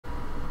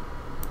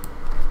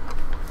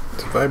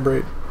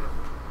vibrate,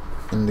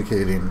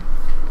 indicating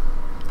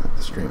that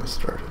the stream has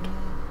started.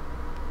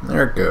 And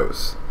there it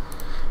goes.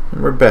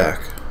 And we're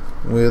back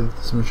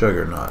with some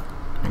Juggernaut.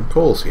 And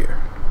Cole's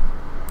here.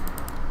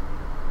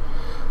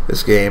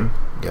 This game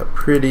got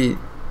pretty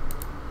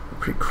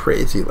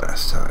crazy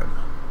last time.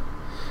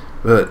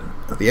 But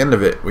at the end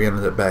of it, we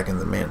ended up back in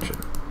the mansion.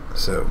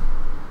 So,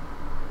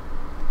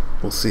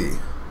 we'll see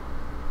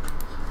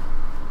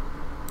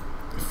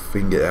if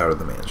we can get out of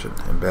the mansion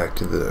and back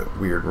to the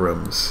weird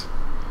rooms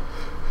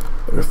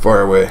that are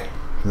far away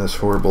from this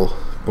horrible,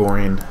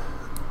 boring,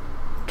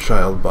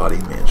 child body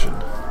mansion.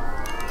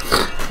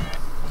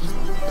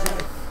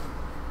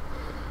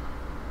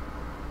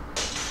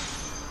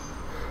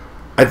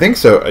 I think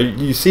so.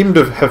 You seem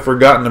to have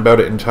forgotten about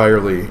it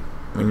entirely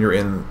when you're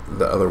in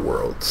the other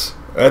worlds.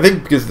 I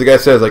think because the guy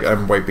says, like,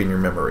 I'm wiping your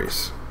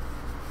memories.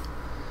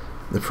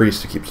 The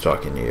priest who keeps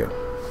talking to you.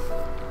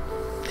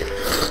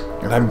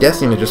 And I'm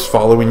guessing it's just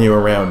following you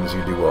around as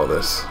you do all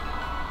this.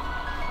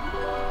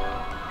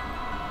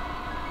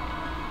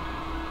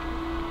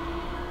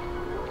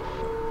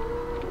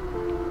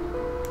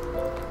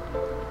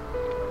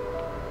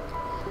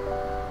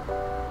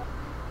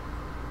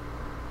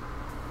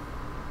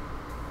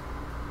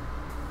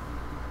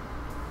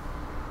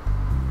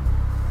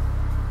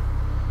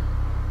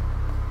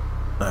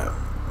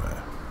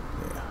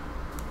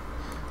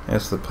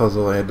 That's the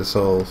puzzle I had to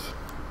solve.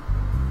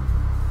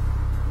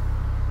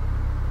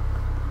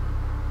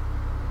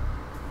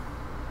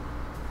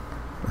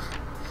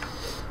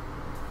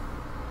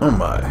 Oh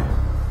my.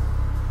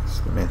 It's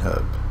the main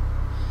hub.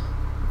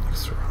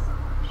 Next to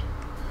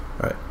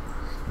Alright.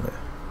 Yeah.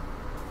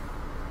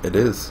 It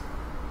is.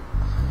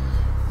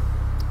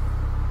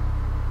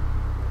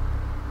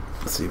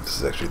 Let's see if this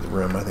is actually the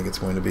room I think it's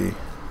going to be.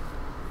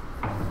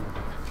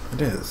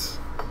 It is.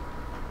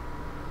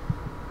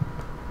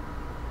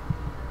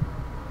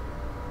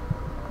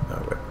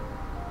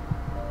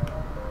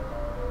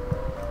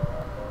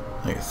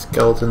 Like a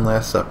skeleton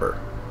Last Supper.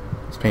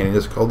 This painting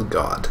is called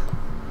God.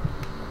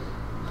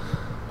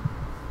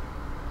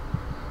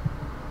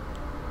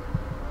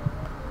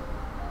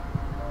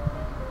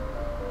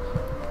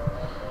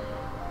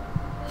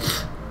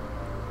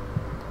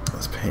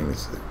 This painting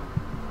is...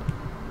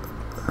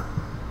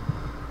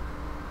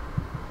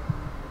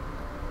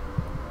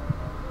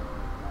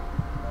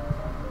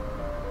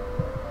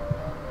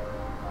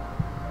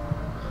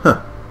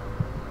 Huh.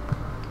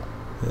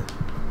 Yeah.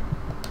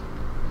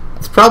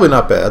 It's probably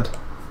not bad.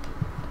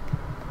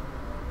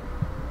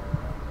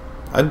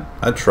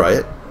 I'd try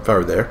it if I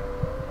were there.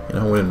 You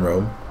know, when in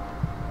Rome.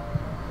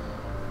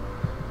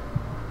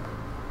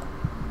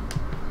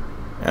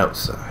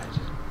 Outside.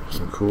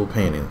 Some cool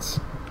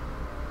paintings.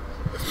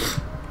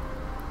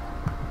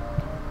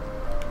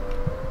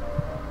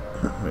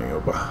 Let me go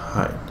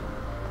behind.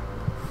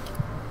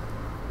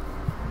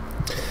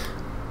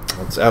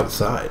 Well, it's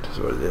outside is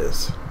what it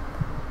is.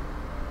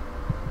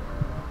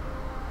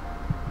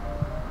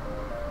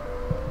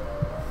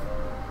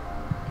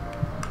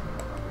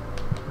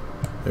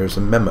 There's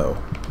a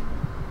memo.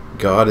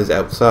 God is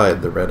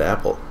outside the red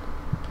apple.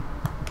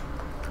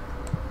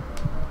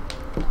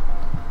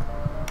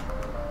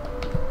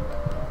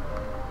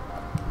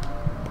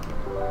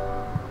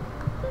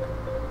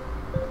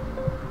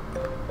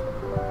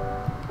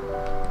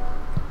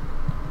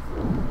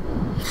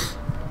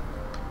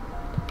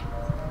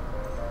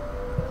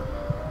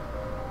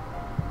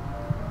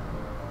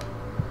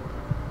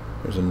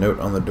 There's a note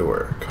on the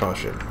door.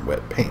 Caution,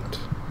 wet paint.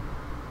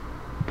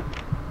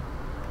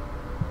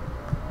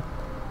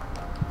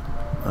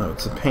 Oh,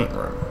 it's a paint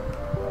room.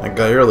 That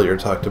guy earlier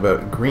talked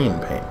about green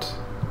paint.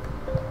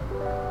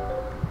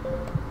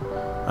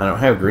 I don't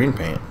have green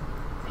paint,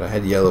 but I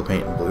had yellow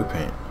paint and blue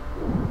paint.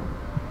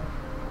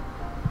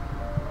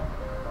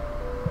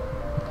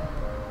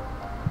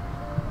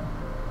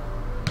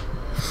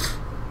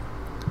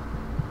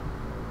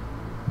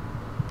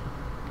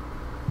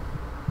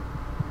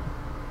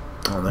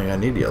 I don't think I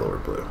need yellow or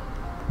blue.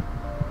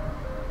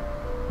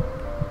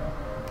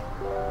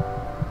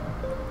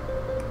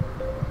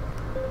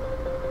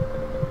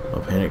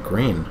 Paint it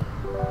green.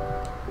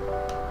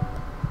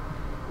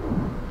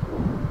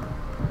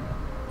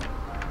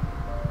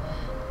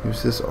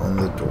 Use this on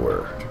the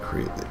door to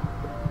create the...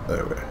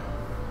 Okay.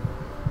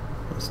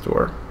 This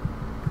door.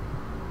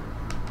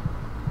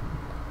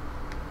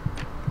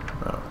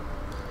 Oh.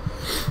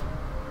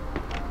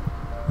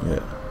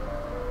 Yeah.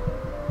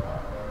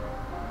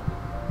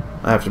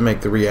 I have to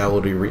make the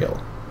reality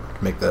real. I have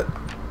to make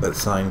that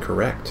sign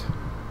correct.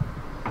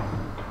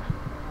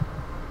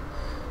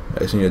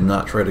 I just need to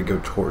not try to go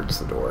towards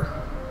the door.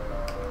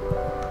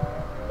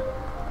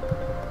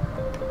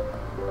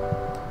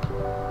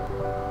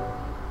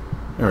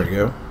 There we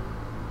go.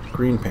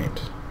 Green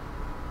paint.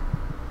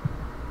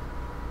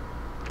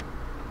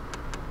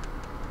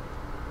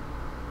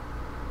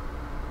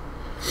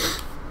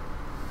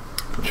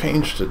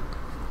 Changed it.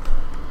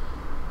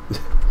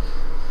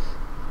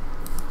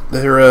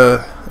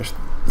 They're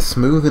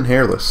smooth and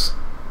hairless.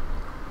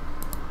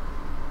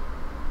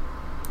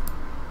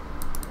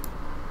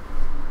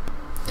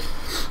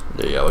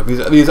 Yeah, like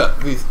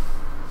these.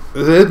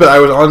 This is, but I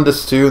was on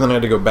disc 2, then I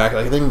had to go back.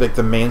 I think like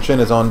the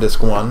mansion is on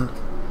disc 1,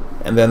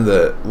 and then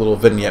the little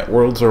vignette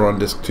worlds are on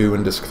disc 2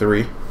 and disc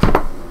 3.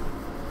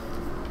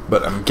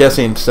 But I'm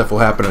guessing stuff will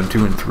happen on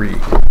 2 and 3.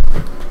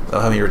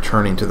 They'll have me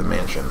returning to the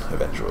mansion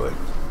eventually.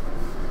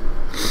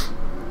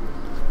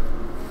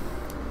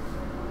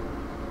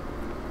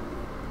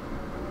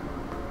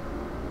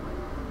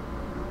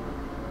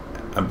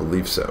 I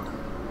believe so.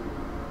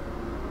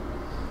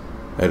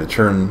 I had to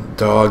turn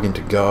dog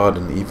into God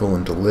and evil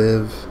into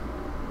live.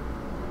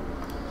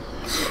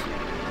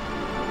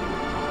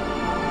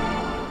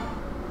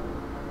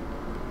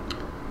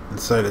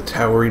 Inside a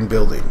towering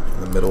building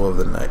in the middle of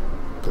the night.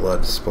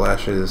 Blood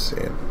splashes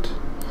and...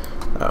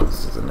 Oh,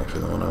 this isn't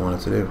actually the one I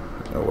wanted to do.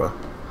 Oh well.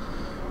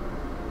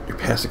 Your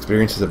past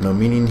experiences have no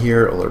meaning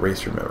here. I'll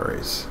erase your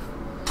memories.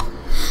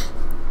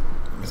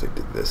 I guess I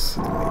did this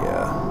in the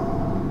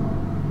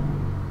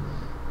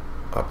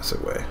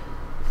opposite way.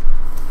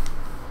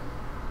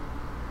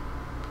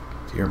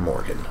 Dear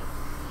Morgan,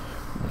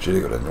 I want you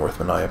to go to North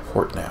Mania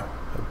Port now.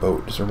 A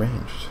boat is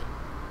arranged.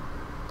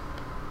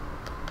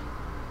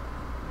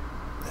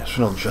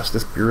 National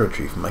Justice Bureau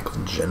Chief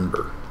Michael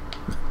Jenber.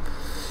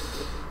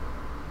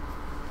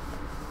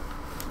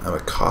 I'm a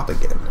cop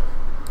again.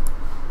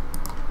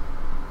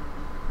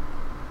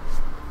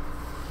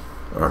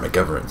 Or I'm a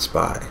government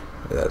spy.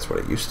 That's what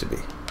it used to be.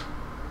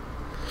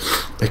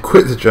 I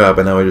quit the job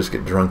and now I just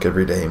get drunk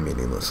every day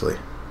meaninglessly.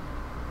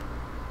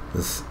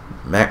 This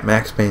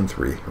Max Payne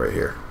 3 right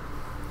here.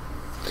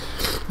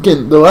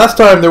 Again, the last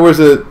time there was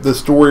the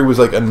story was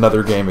like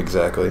another game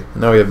exactly.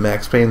 Now we have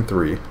Max Payne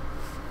 3.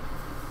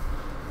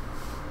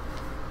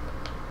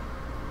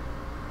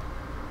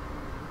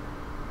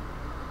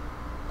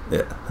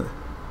 Yeah.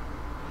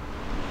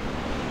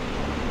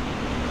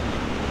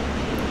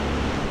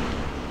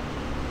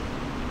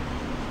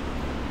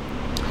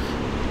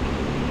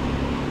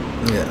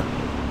 Yeah.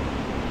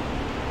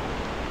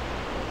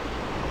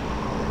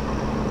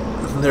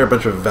 Wasn't there a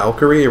bunch of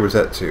Valkyrie, or was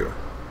that 2?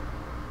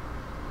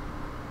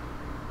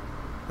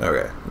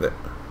 Okay.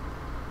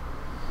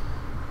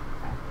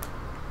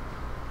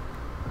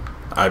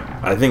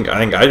 I think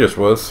I just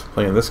was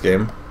playing this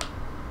game.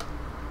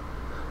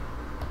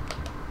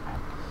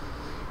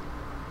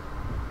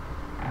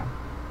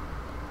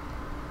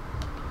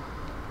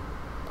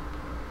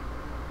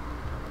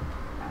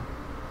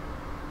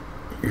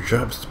 Your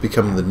job is to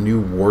become the new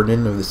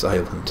warden of this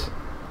island.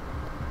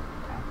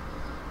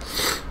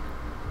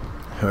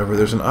 However,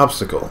 there's an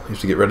obstacle. You have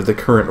to get rid of the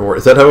current war.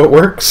 Is that how it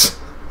works?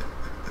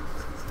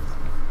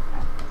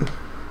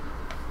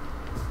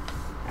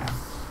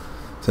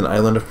 It's an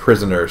island of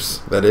prisoners.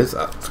 That is.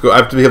 Let's go. I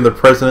have to become the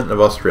president of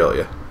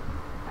Australia.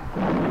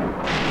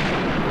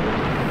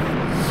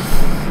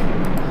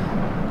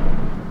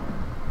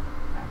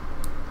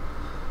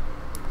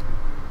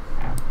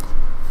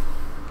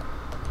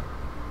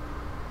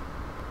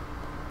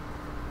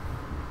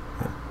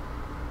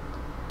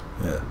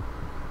 Yeah.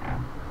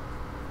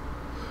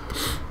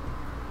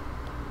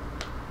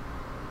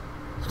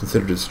 It's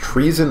considered as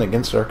treason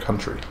against our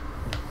country.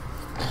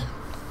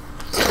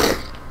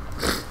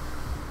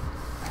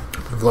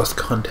 We've lost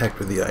contact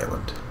with the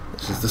island.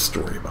 This is the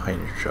story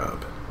behind your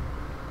job.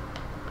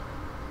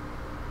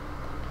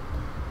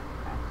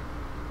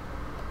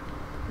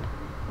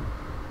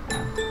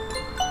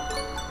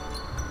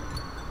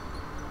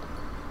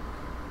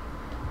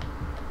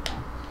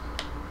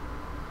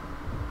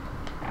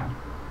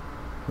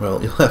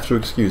 Well, you'll have to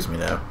excuse me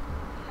now.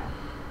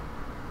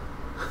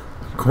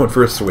 I'm going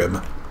for a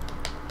swim.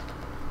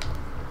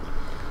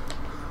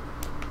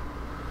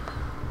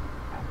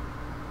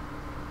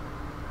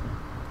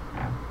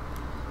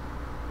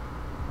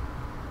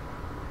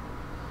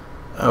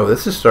 Oh,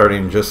 this is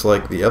starting just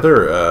like the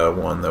other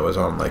one that was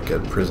on like a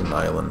prison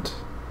island.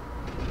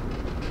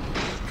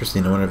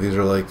 Interesting. I wonder if these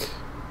are like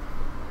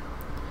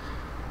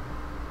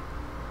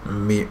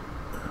me.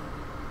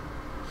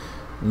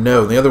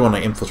 No, the other one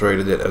I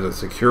infiltrated it as a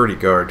security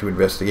guard to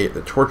investigate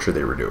the torture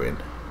they were doing.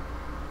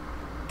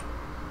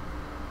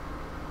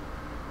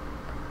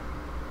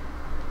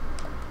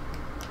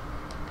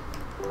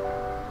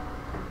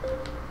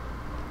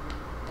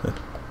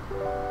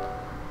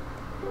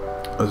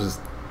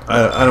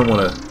 I don't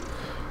want to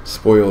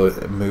spoil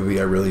a movie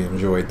I really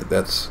enjoyed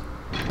that's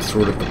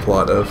sort of the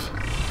plot of.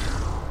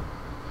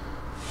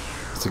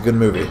 It's a good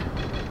movie.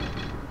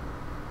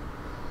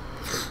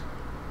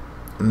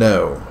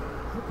 No.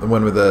 The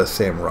one with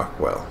Sam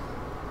Rockwell.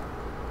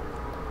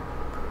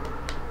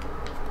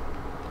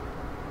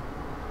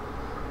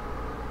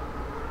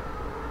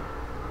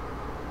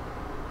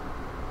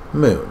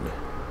 Moon.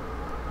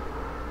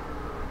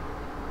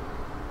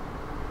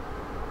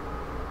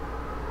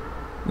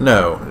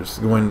 No,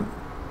 just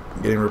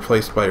getting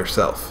replaced by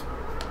herself.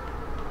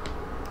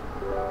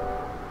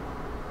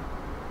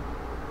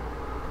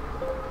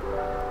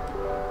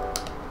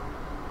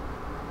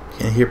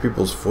 Can't hear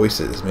people's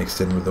voices mixed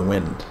in with the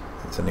wind.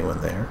 Is anyone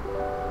there?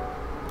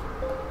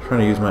 I'm trying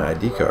to use my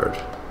ID card.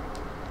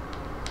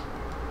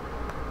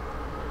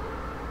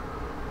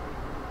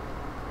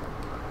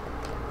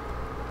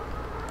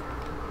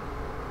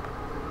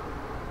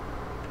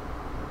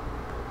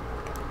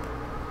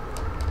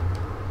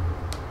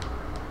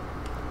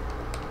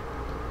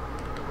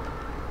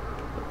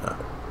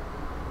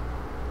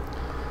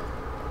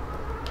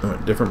 I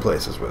went different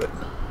places with it.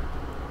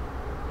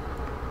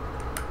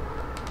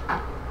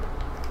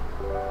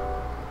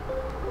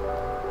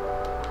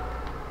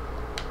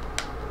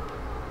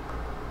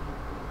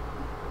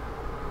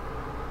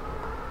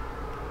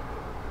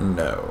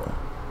 No.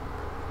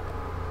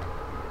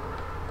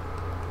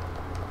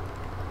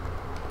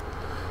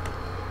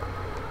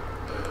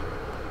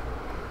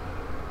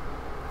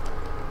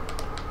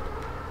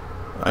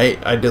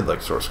 I did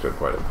like source code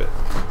quite a bit.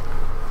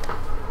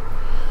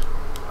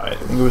 I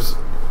think it was...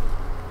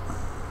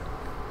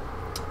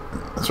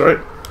 That's right.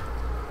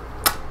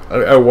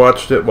 I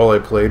watched it while I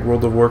played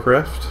World of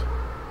Warcraft.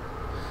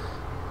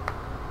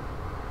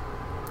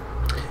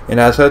 And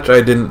as such,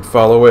 I didn't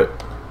follow it.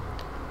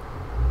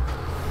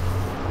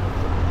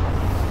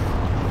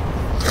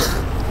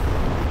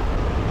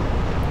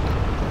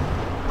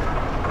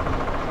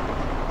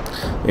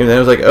 And then I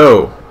was like,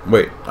 oh,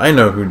 wait, I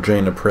know who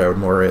Jaina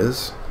Proudmoore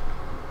is.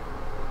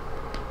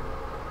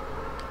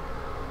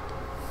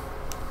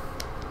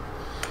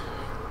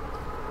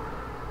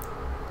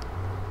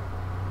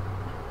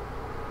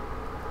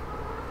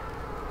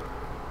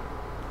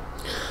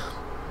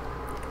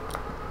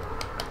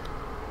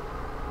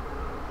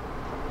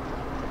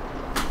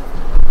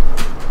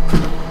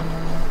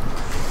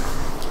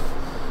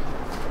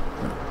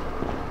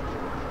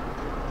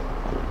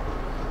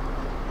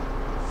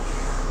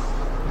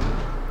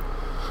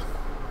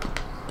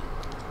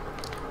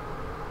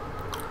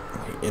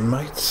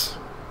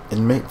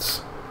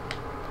 Inmates.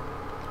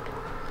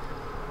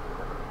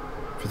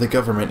 For the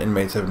government,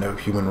 inmates have no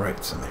human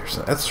rights in there.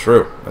 So that's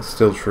true. That's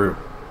still true.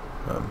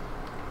 Yeah.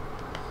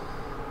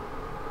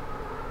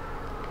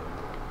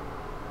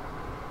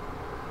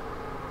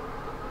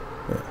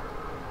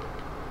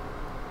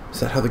 Is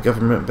that how the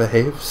government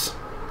behaves?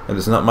 It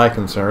is not my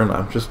concern.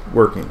 I'm just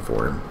working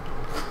for him.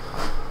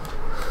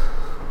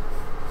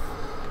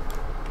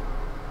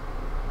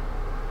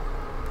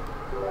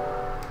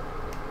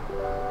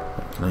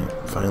 Can I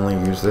finally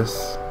use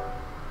this?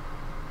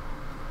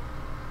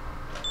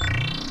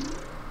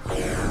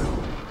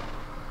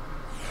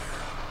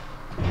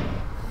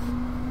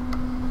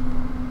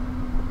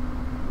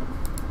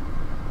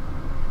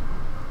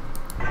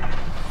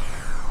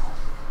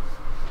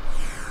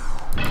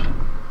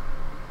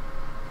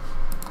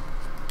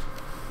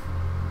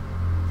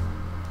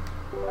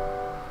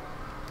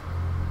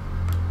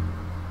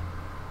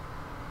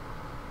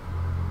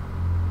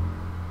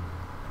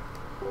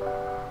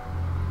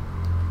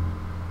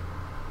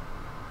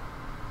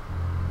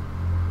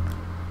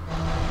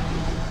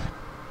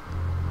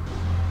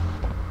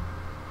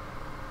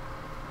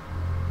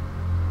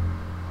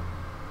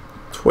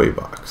 Toy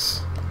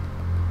box.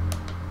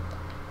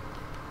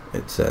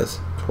 It says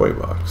toy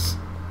box.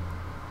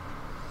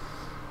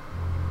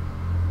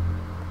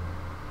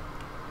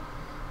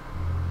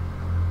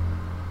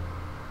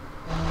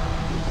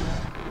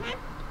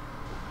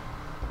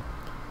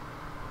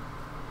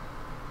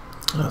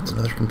 Oh, it's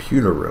another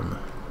computer room.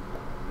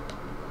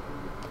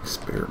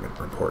 Experiment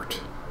report.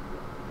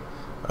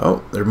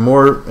 Oh, there's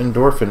more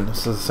endorphin.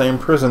 This is the same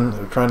prison.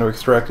 They're trying to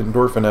extract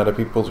endorphin out of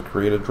people to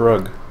create a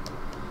drug.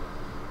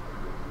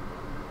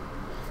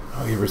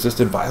 Oh, he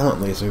resisted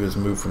violently, so he was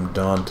moved from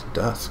dawn to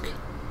dusk.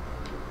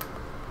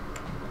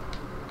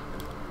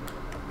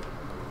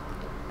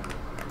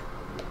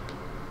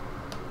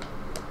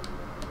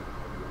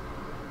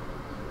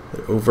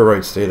 It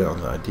overwrites data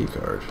on the ID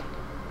card.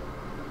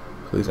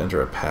 Please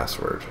enter a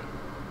password.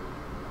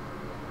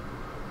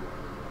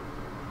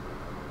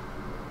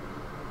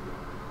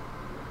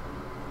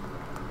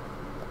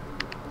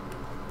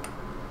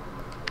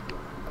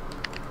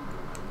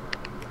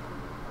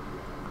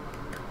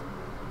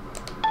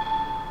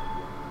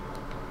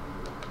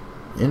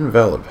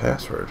 Invalid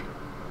password.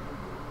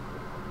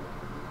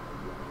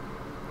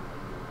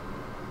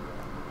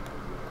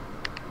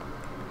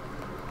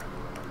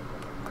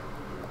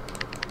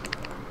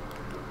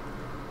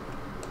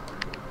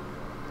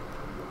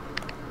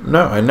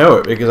 No, I know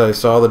it because I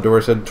saw the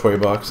door said toy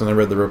box and I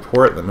read the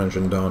report that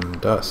mentioned dawn and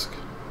dusk.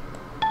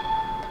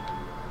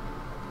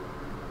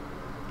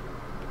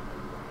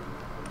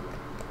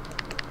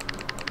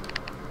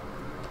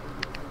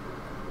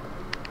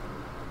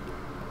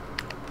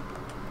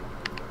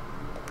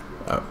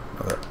 Oh,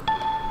 other.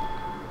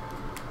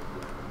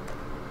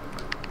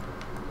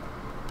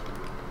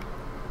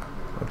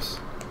 Oops.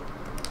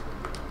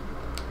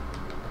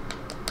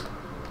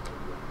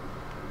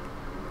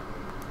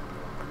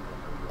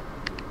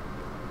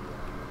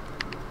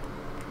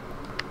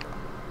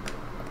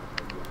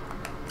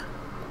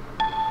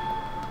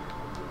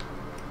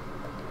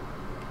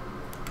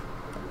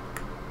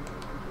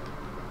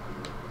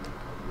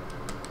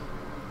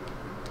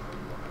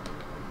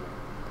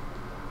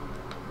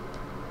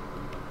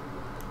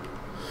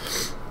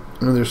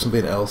 Oh, there's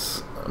something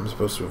else I'm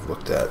supposed to have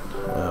looked at.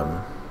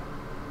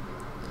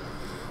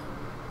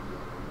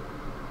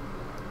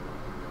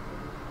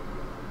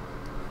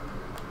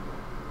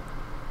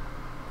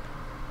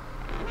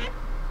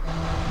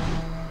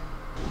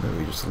 Maybe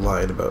we just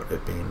lied about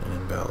it being an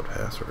invalid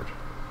password.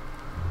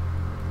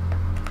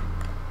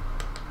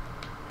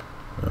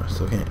 Oh,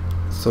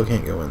 Still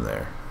can't go in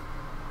there.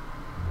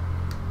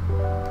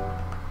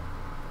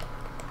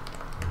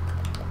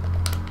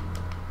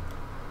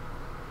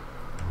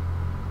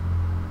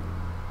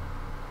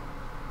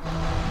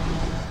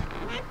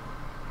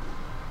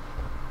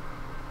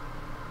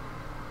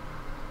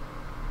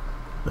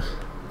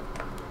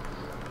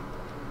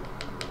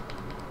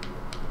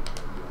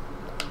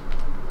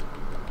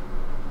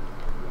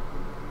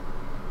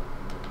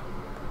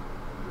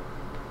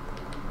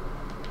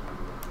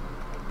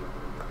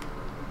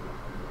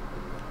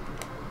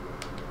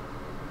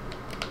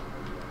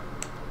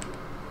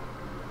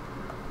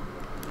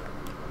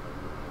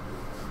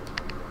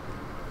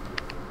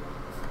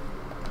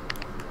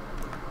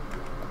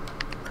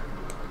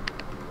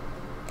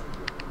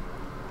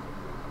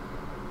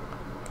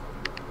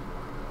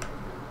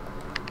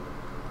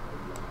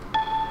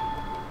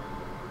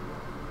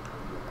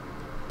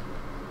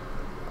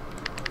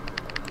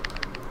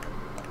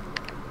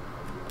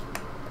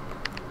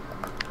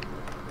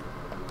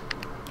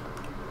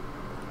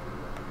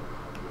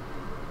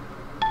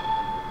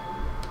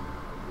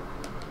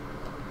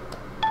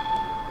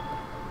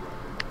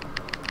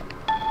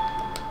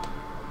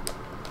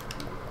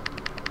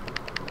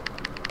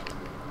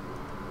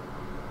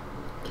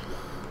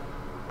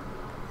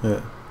 Yeah.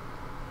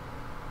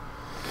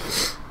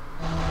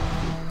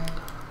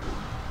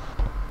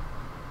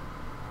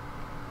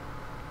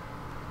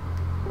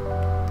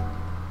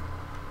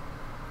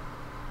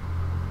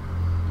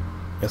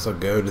 Guess I'll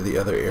go to the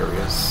other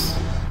areas.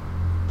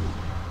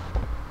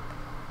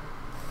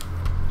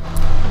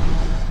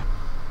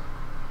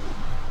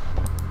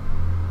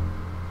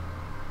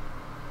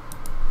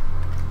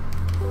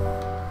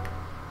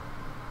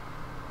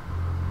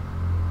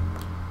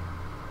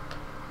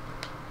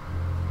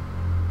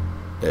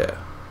 Yeah.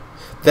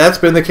 That's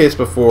been the case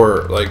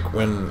before, like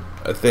when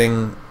a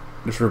thing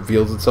just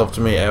reveals itself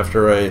to me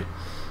after I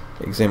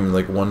examine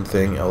like one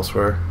thing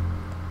elsewhere.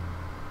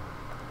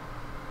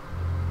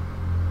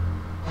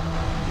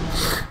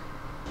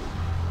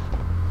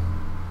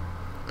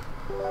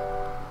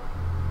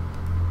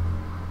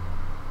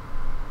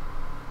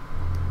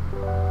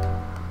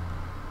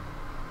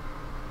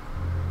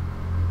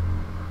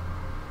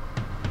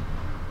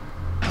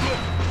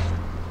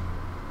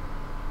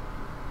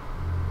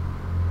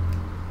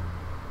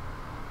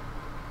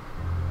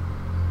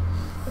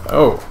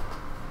 Oh,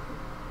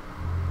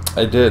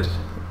 I did.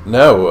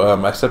 No,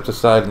 I stepped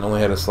aside and only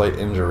had a slight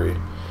injury,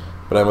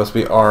 but I must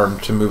be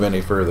armed to move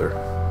any further.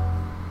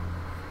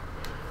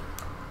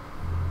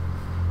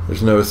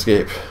 There's no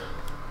escape.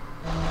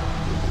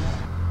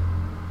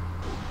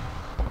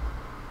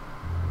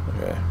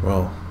 Okay,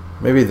 well,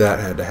 maybe that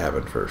had to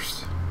happen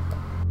first.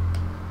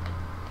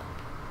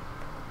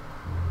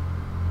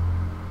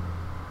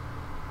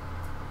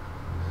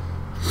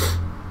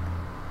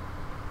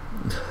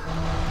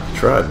 I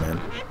tried,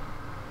 man.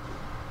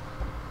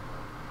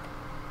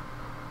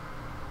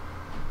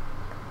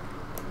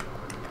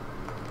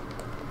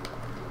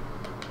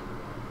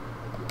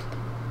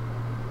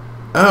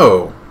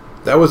 Oh,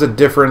 that was a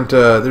different,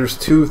 there's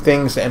two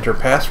things to enter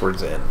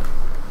passwords in.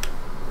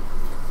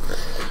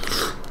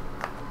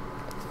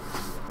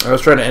 I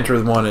was trying to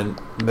enter one in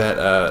that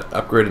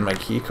upgraded my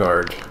key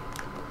card.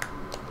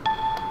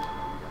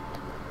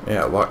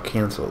 Yeah, lock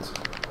cancelled.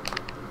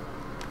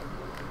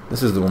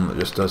 This is the one that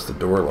just does the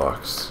door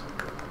locks.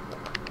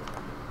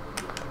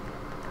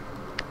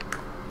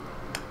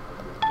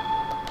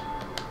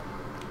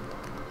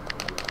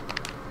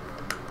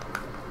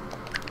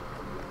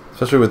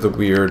 Especially with the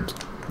weird,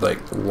 like,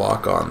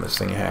 lock-on this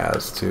thing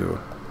has to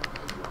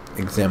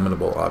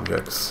examinable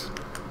objects.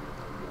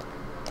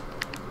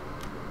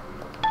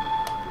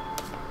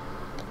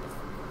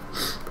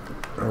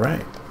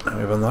 Alright, now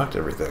we've unlocked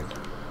everything.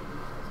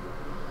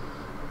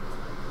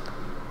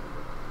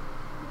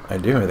 I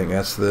do, I think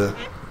that's the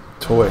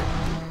toy.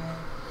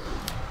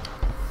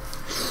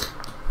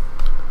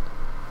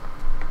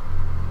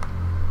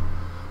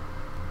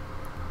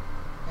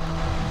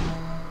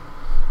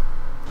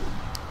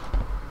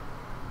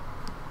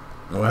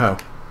 Wow.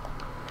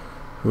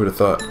 Who would have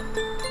thought?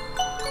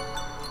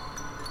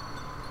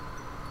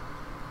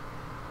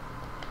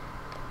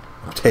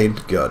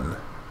 Obtained gun.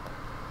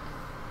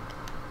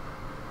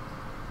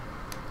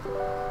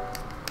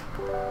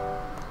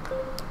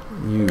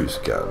 Use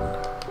gun.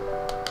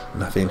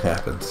 Nothing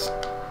happens.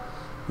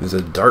 It is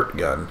a dart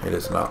gun. It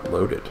is not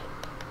loaded.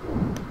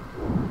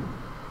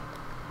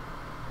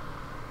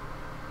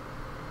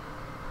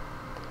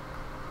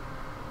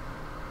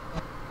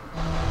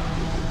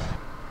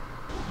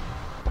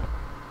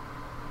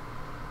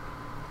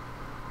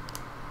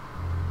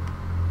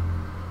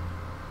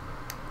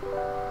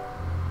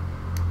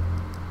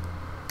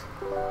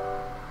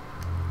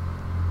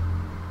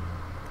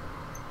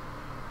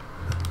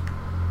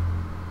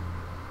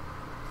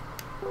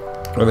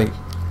 I think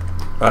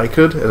I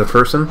could, as a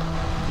person,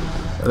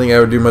 I think I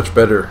would do much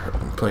better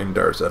playing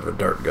darts out of a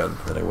dart gun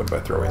than I would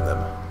by throwing them.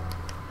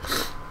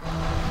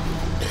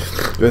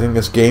 Do I think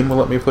this game will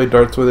let me play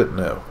darts with it?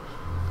 No.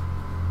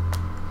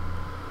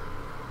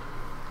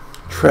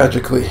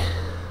 Tragically,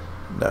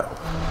 no.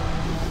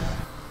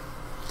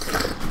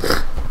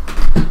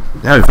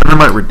 Yeah, I think I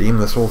might redeem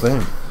this whole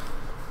thing.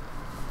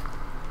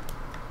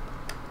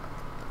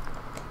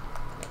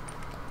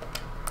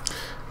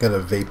 Got a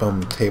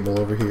vape table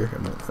over here.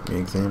 It might let me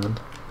examine.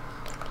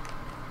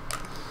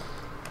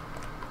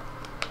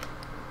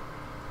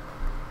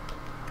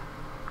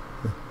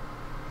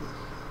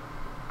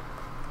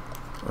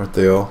 Aren't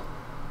they all?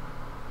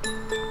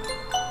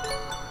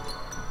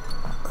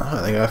 Oh,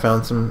 I think I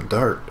found some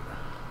dart.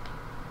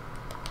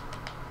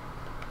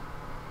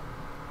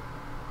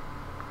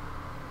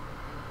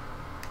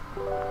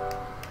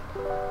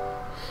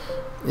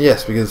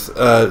 Yes, because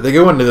they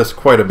go into this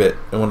quite a bit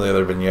in one of the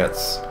other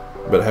vignettes,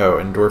 but how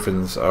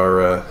endorphins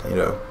are, you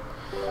know,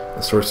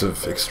 a source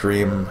of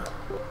extreme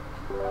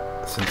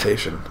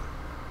sensation,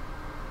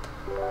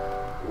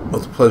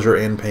 both pleasure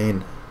and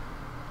pain.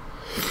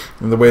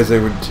 And the ways they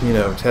would, you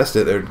know, test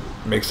it, they would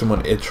make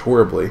someone itch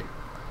horribly,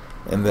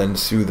 and then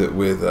soothe it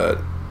with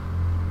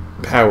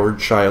powered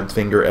child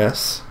finger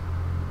S,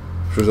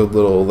 which was a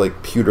little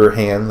like pewter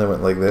hand that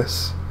went like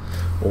this,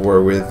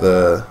 or with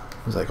what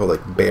was that called,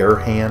 like bear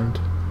hand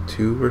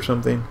 2 or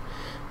something,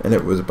 and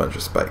it was a bunch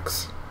of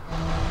spikes.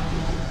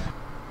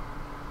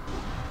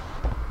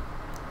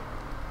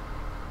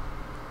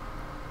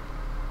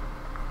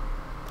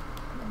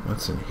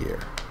 What's in here?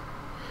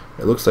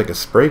 It looks like a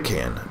spray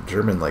can.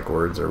 German-like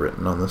words are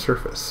written on the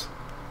surface.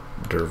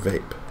 Der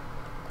Vape.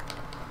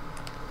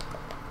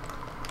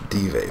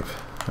 D-Vape.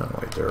 Oh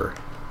wait, Der.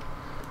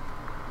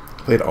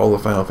 I played all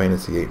of Final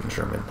Fantasy VIII in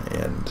German,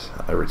 and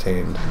I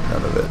retained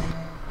none of it.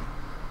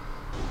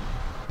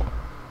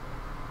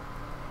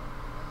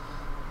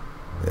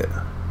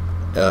 Yeah.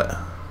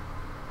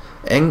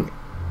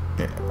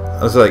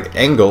 I was like,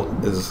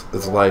 Angle is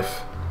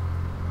life.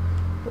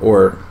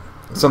 Or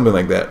something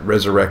like that.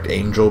 Resurrect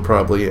Angel,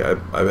 probably. I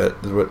bet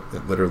is what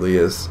it literally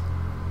is.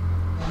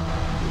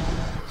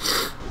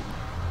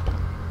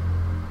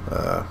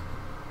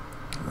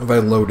 Have I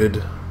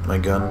loaded my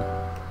gun?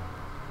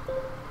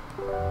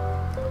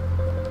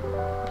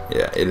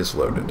 Yeah, it is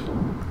loaded.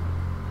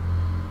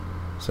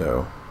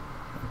 So,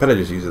 I bet I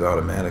just use it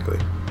automatically.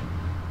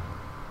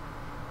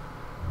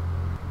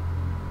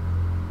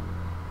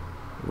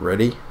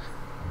 Ready?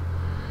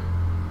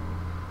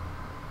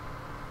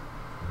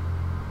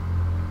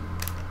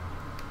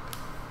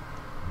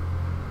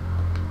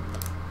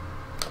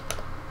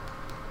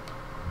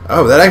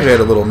 Oh, that actually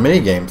had a little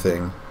mini game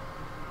thing.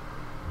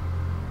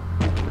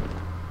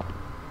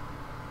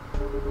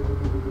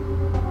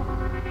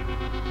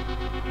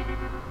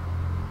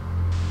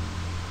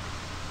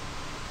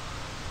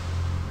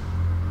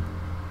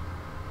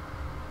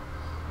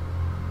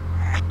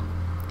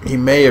 He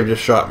may have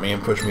just shot me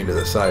and pushed me to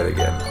the side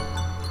again.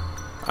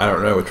 I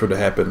don't know which would have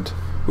happened.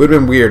 It would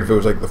have been weird if it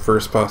was like the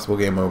first possible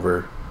game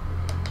over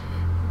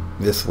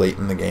this late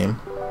in the game.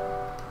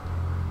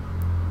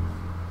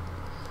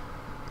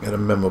 Got a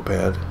memo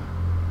pad.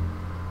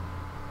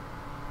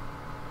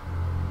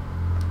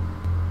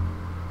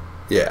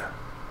 Yeah.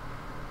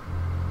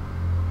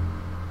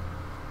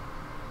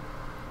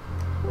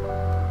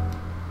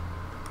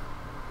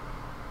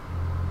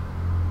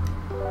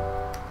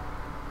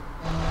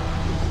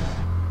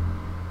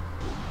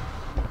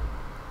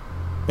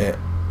 Yeah.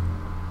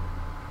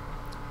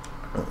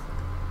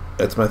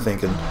 That's my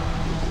thinking.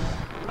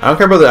 I don't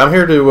care about that. I'm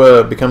here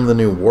to become the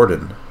new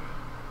warden.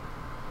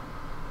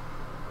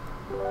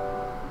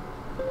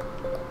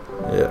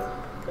 Yeah.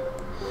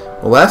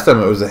 Well, last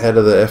time it was the head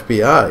of the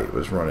FBI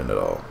was running it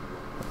all.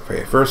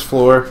 Okay, first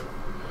floor,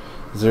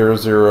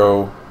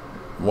 00-10100,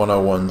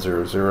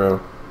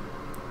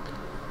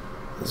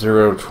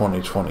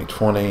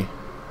 0-20-20-20,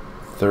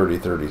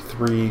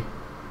 30-33.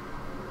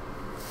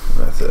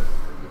 That's it.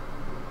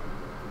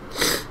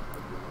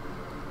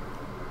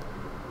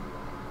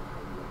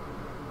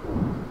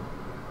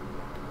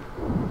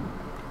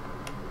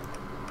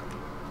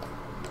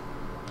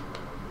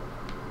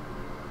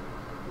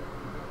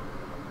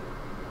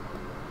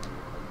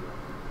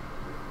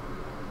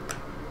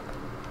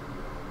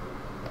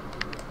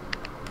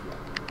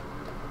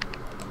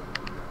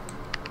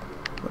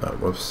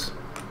 Whoops.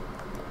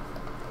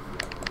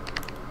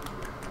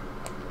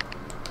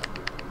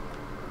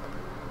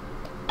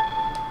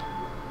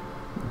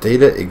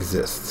 Data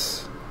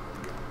exists.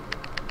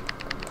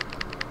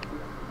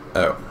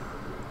 Oh.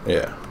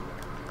 Yeah.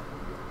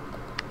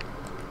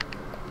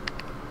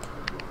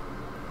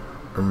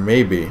 Or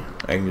maybe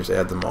I can just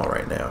add them all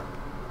right now.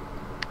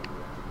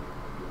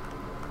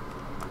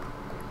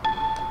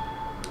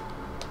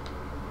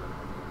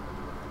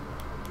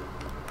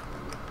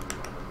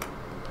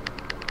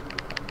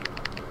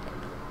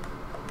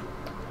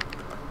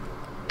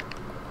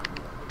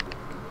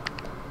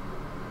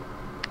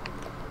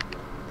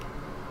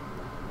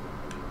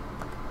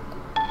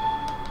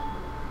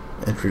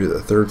 Entry to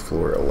the third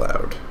floor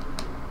allowed.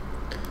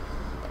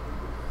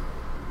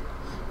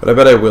 But I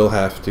bet I will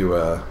have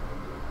to,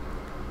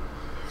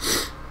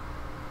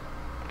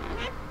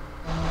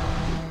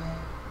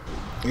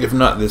 if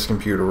not this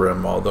computer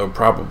room, although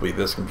probably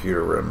this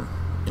computer room,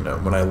 you know,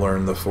 when I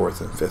learn the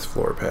 4th and 5th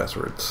floor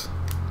passwords.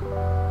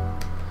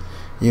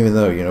 Even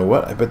though, you know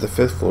what? I bet the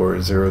 5th floor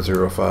is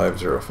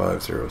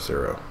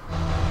 0050500.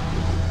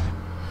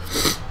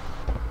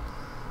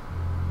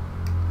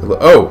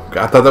 Oh,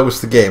 I thought that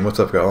was the game. What's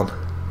up, Colin?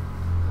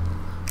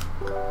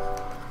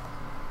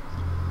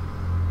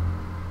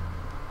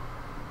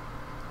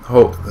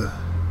 Oh.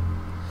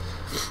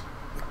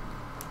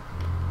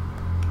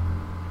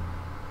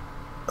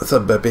 What's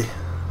up, Beppy?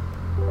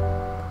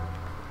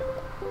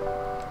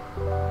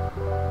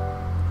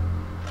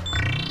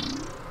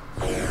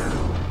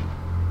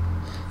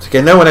 It's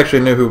okay. No one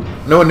actually knew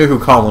who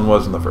Colin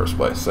was in the first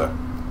place, so.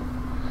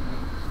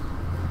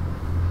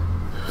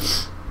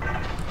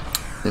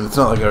 And it's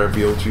not like I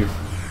revealed you.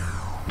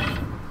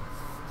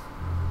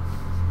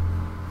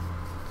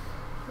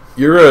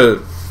 You're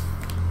a...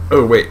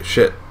 Oh, wait,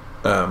 shit.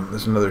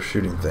 There's another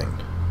shooting thing.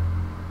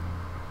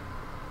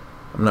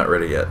 I'm not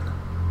ready yet.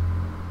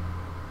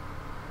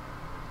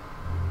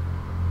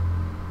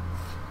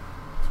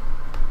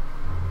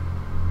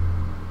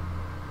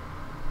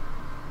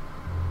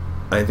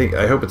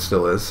 I hope it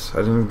still is. I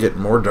didn't get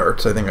more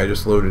darts. I think I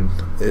just loaded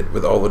it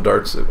with all the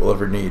darts it will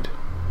ever need.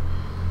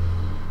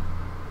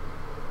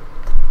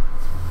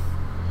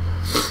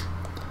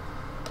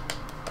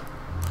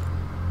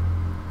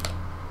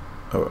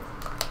 Oh.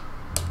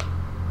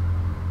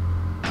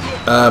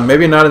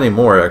 Maybe not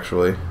anymore,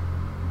 actually.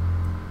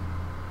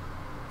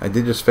 I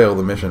did just fail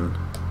the mission.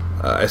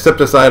 I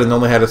stepped aside and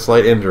only had a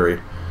slight injury,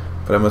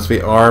 but I must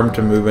be armed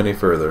to move any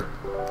further.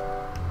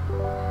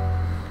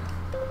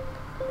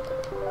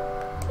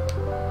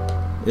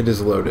 It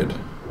is loaded.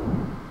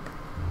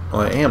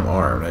 Well, I am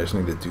armed. I just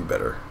need to do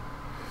better.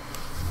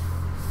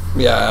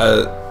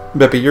 Yeah,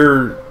 Beppy,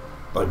 you're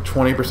like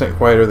 20%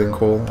 quieter than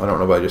Cole. I don't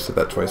know if I just said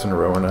that twice in a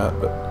row or not,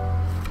 but...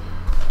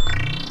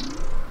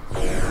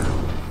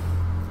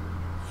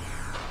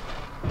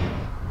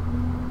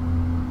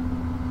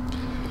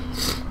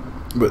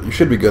 But you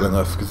should be good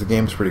enough, because the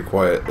game's pretty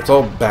quiet. It's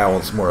all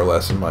balanced, more or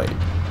less, in my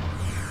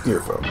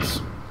earphones.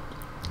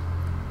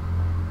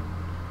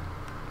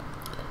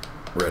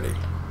 Ready.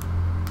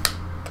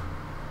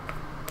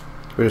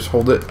 We just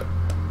hold it.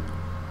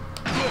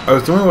 I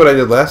was doing what I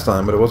did last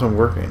time, but it wasn't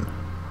working.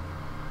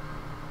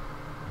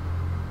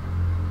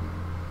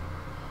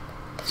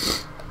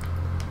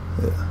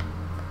 Yeah.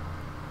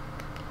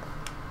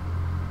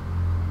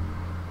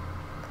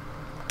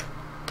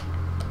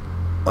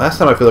 Last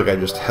time I feel like I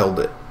just held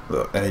it,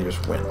 and it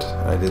just went.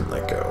 I didn't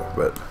let go,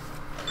 but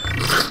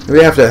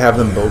we have to have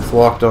them both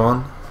locked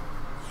on.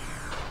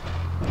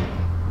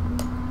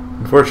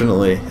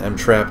 Unfortunately, I'm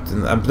trapped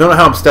in... I don't know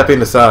how I'm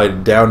stepping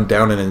aside down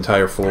an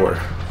entire floor.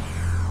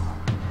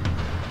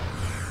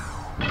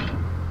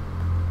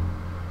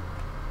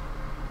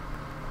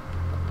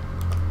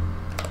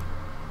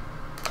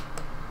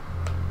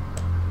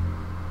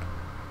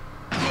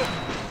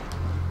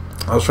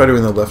 I'll try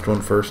doing the left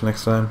one first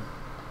next time.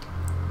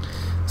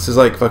 This is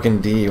like fucking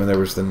D when there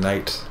was the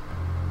knight.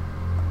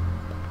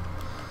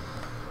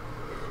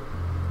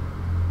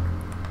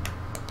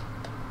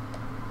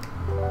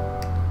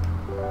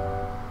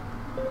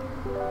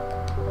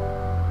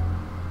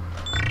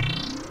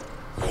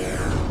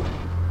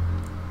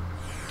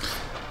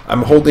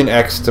 I'm holding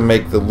X to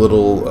make the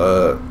little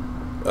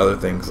other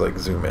things like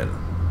zoom in.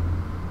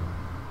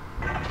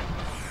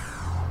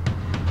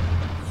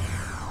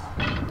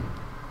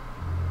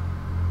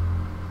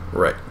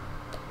 Right.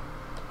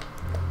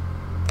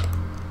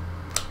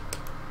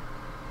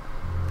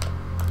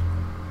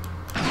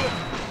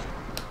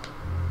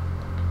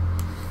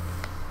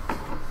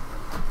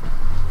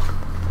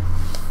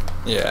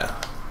 Yeah.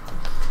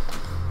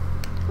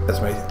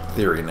 That's my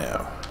theory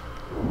now.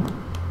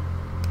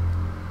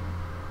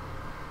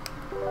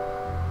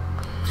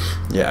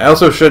 Yeah, I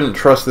also shouldn't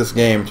trust this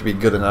game to be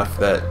good enough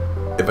that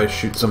if I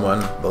shoot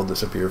someone, they'll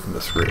disappear from the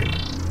screen.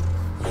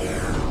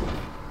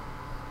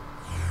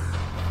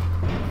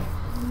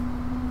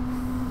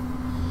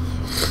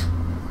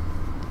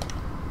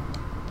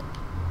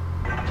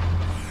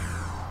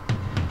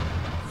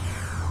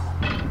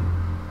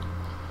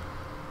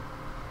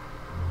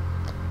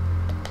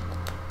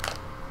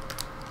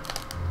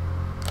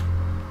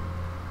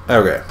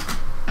 Okay.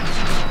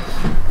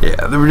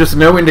 Yeah, there was just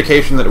no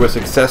indication that it was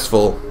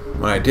successful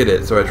when I did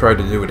it, so I tried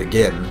to do it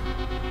again.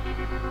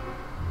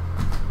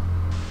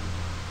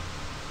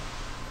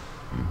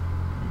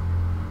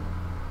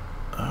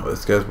 Oh,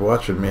 this guy's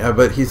watching me. I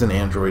bet he's an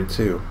android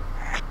too.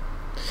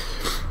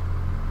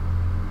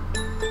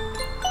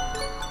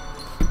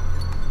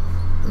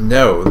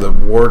 No, the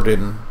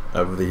warden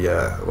of the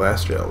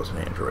last jail was an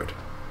android.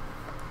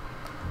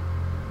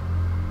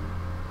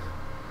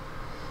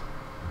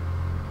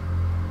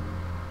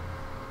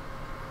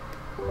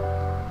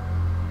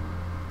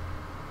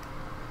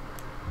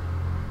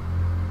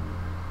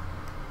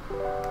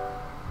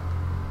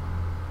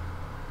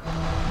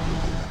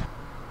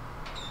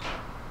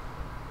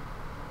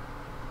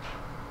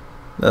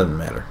 Doesn't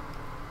matter.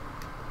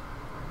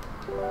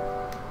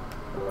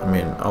 I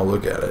mean, I'll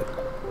look at it.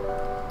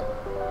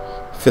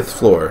 5th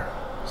floor,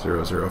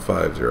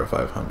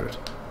 0050500.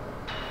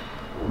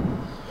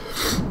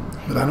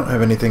 But I don't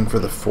have anything for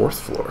the 4th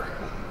floor.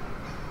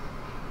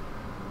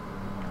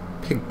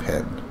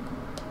 Pigpen.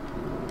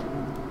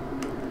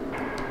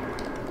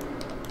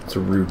 It's a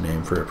rude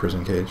name for a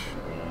prison cage.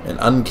 An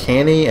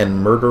uncanny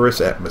and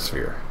murderous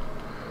atmosphere.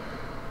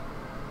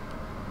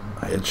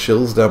 I had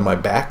chills down my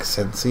back,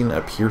 sensing a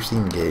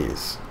piercing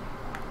gaze.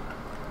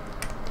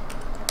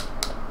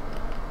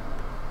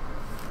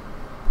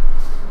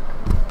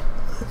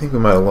 I think we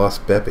might have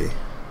lost Beppy.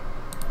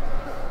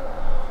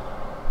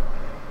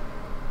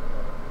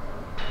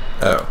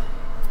 Oh.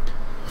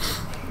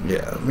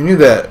 Yeah, we knew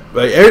that.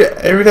 Like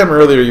every time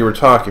earlier you were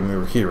talking, we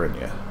were hearing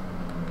you.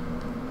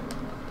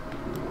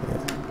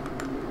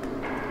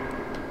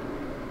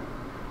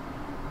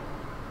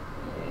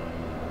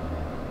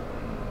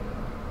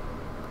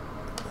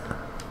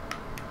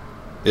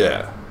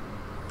 Yeah.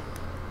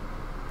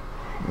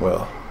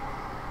 Well.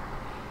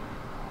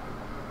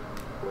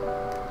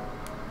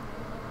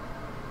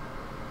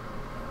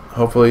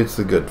 Hopefully it's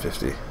the good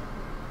 50.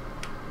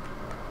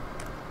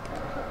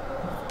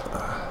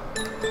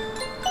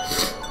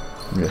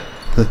 Yeah.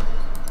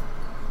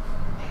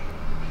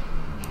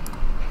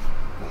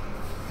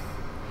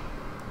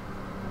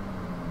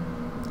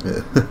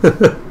 Yeah.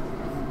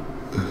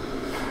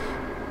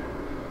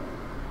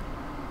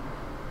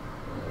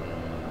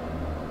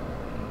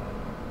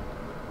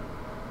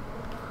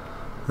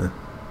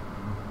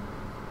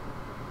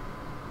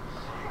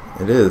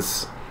 It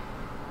is.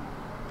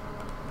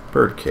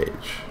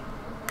 Birdcage.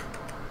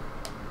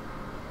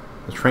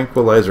 The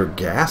tranquilizer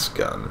gas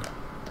gun.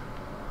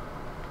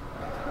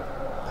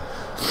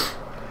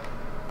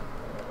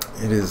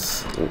 It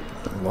is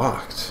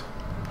locked.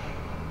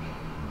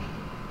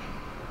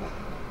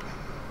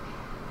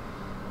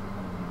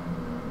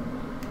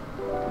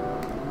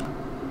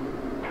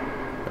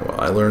 Well,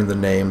 I learned the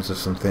names of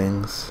some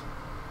things.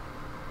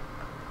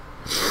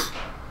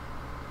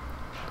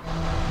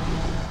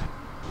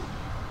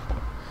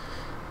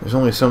 There's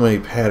only so many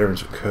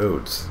patterns of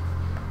codes.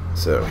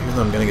 So even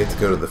though I'm going to get to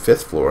go to the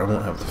 5th floor, I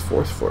won't have the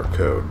 4th floor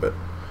code, but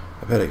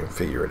I bet I can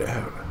figure it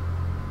out.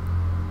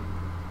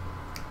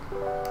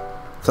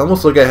 It's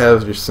almost like I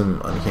have just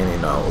some uncanny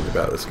knowledge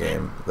about this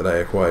game that I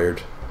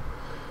acquired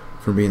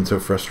from being so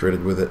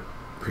frustrated with it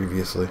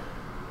previously.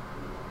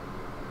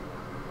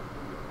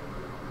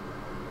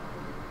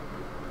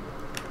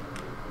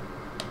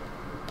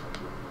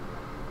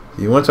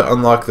 You want to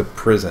unlock the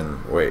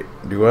prison. Wait,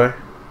 do I?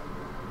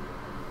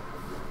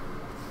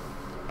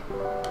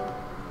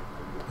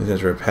 You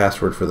enter a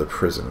password for the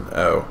prison.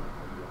 Oh.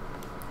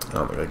 I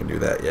don't think I can do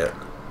that yet.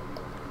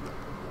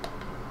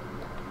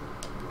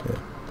 Yeah.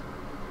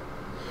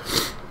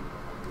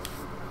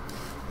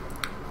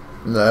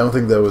 No, I don't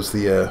think that was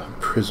the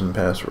prison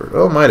password.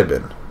 Oh, it might have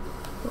been.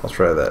 I'll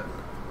try that.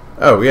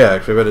 Oh, yeah,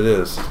 actually, I bet it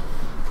is.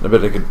 I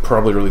bet I could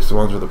probably release the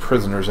ones with the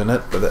prisoners in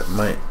it, but that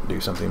might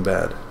do something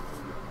bad.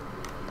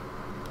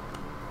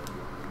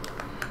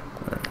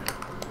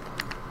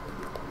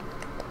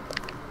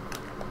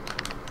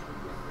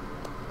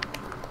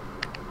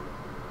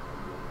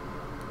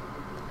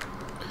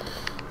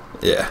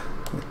 Yeah.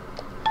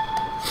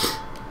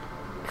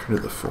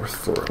 Treated the 4th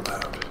floor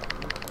allowed.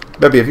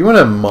 Beppy, if you want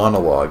to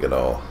monologue at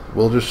all,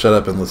 we'll just shut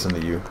up and listen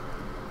to you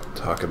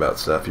talk about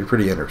stuff. You're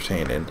pretty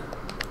entertaining.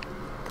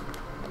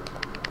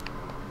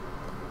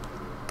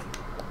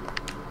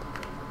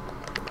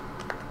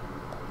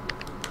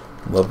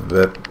 Love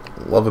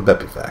a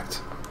Beppy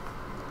fact.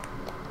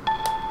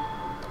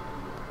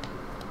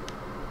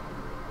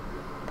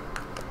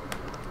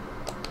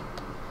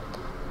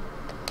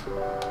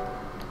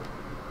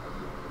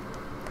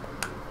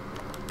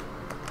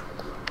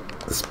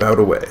 Spout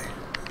away.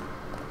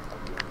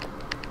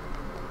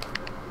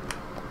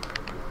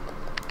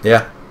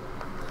 Yeah.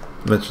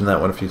 Mentioned that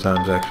one a few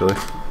times actually.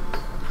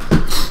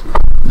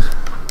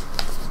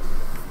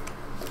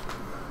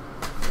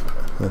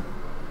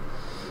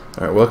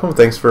 Alright, welcome.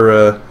 Thanks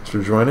for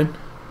joining.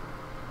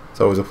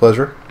 It's always a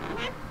pleasure.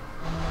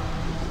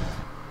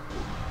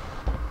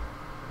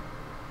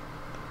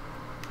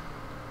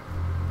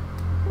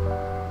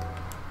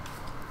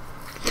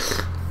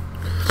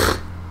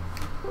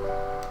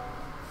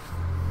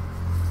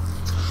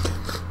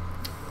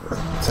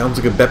 Sounds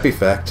like a Beppy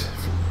fact.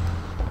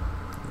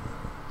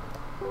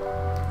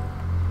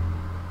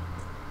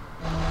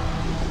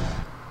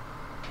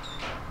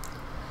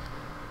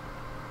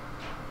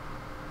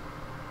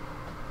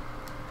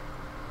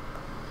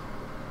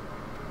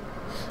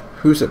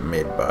 Who's it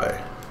made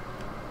by?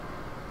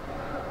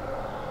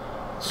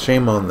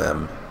 Shame on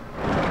them.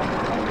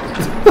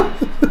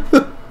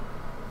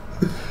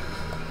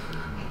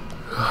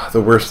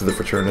 The worst of the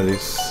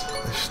fraternities.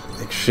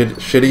 Like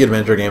shitty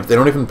adventure games. They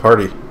don't even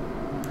party.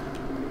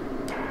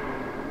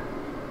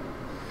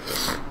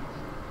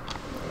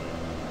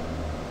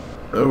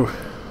 Oh.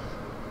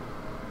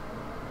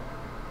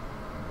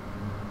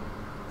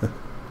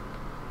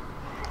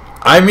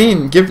 I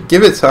mean, give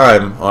it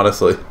time,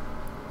 honestly.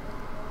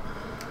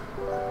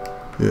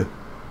 Yeah.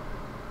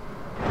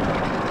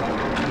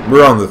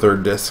 We're on the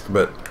 3rd disc,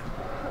 but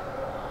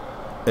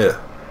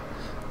yeah.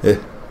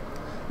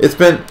 It's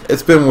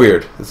been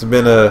weird. It's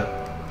been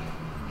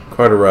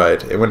quite a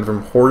ride. It went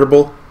from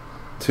horrible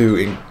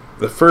to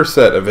the first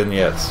set of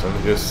vignettes.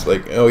 I'm just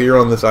like, oh, you're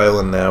on this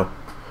island now,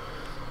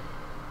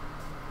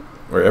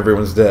 where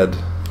everyone's dead.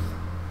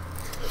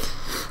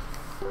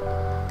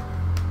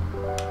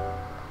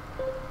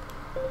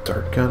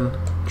 Dart gun,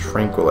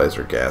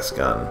 tranquilizer gas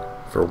gun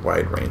for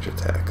wide range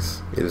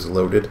attacks. It is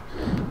loaded.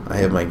 I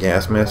have my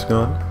gas mask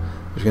on.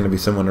 There's gonna be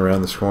someone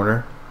around this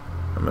corner.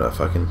 I'm gonna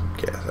fucking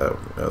gas out.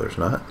 No, there's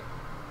not.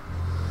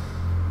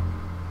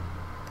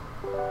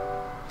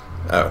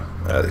 Oh,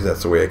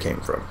 that's the way I came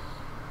from.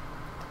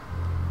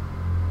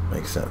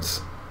 Makes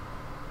sense.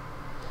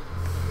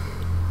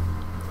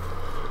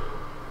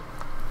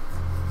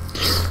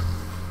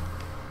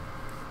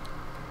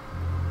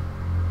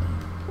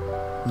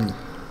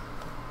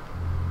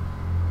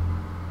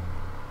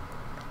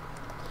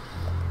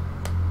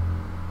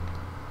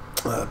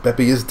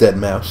 Beppy is dead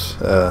mouse.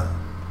 I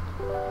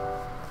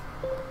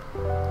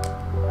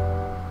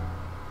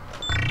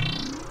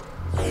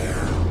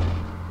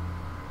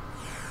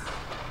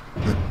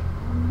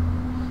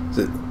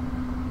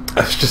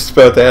was just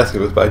about to ask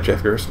if it was by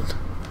Jeff Gerson.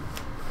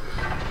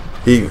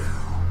 He...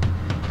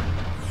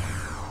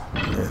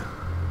 Yeah.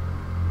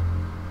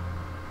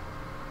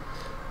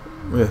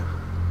 Yeah.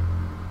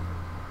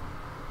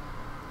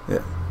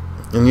 Yeah.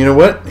 And you know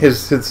what?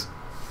 His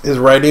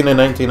writing in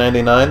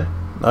 1999,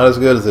 not as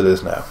good as it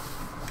is now.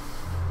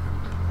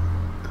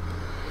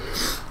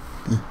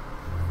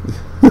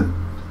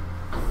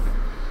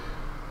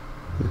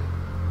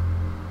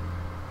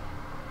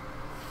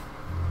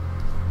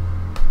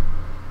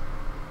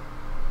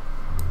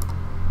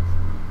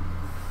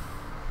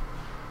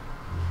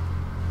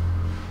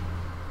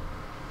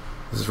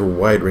 This is for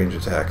wide range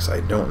attacks.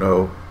 I don't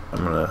know.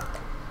 I'm gonna...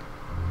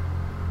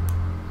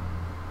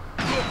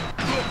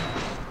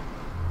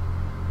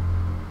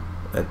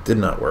 That did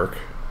not work.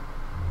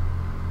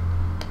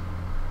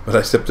 But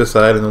I stepped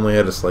aside and only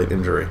had a slight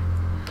injury.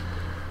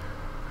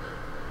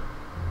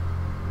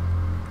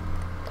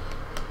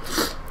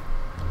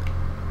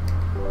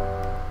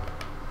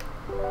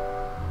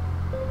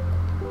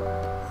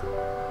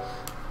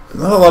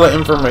 Not a lot of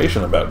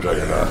information about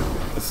Juggernaut.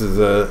 This is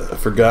a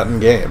forgotten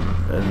game,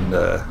 and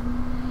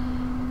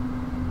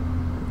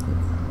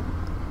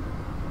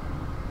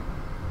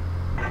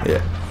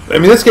yeah. I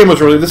mean, this game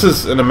was really... This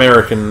is an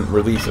American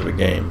release of a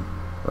game.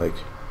 Like...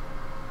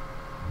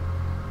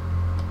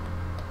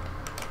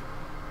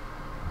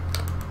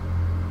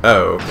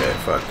 Oh, okay,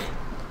 fuck.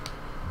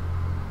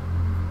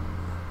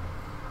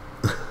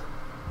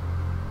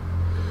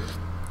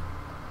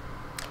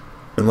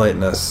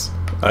 Enlighten us.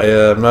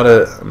 I'm not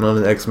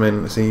an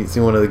X-Men. See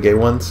one of the gay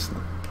ones?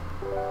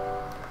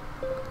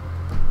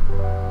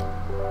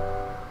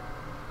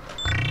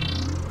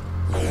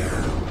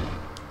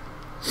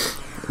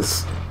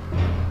 This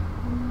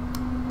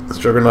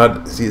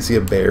Juggernaut, is he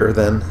a bear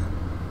then?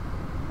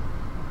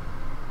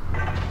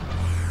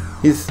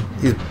 He's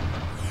he's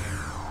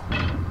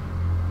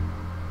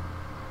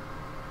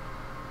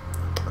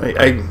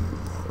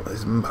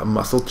a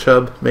muscle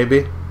chub,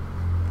 maybe?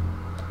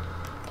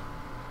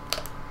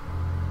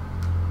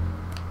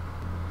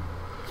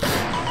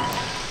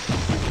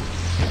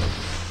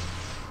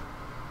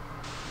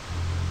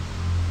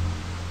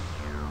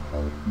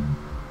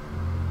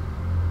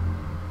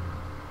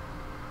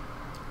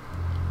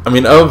 I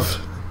mean,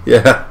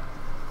 yeah.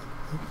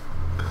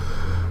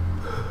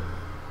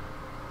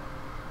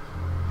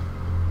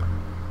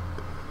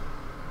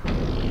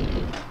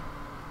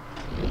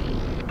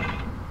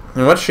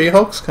 You know what?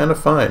 She-Hulk's kind of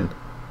fine.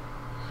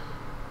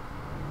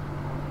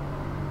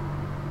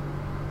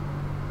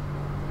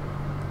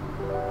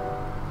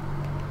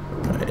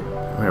 Right,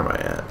 where am I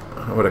at?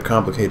 What a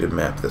complicated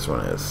map this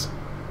one is.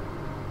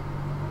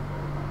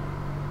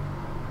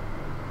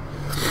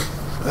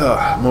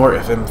 Ugh, more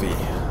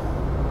FMV.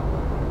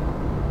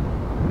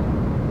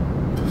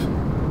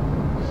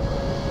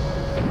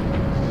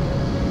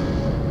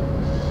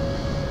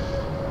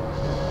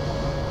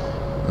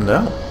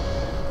 No.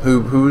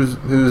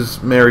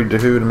 Who's married to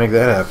who to make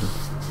that happen?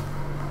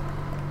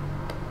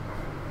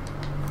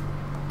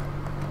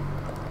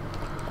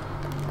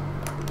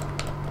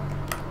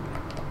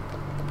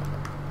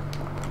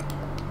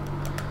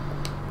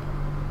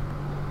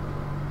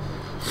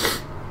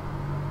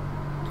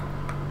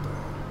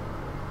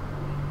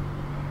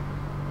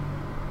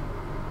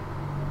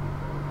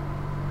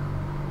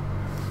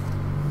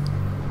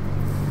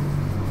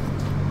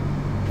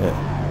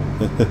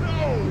 Yeah.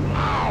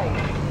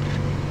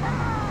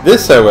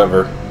 This,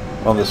 however,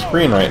 on the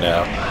screen right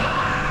now,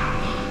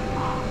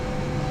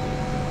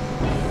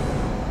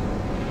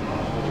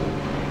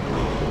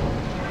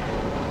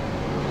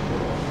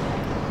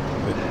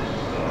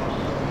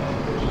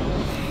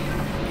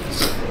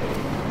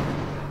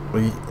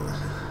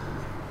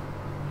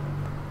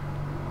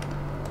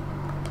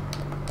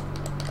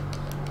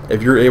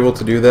 if you're able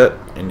to do that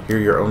and hear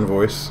your own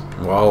voice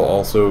while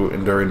also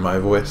enduring my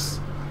voice,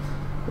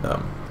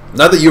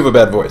 not that you have a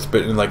bad voice,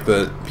 but in like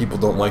the people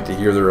don't like to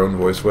hear their own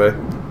voice way.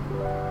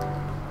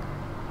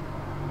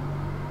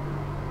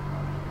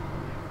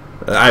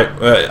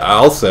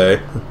 I'll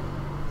say.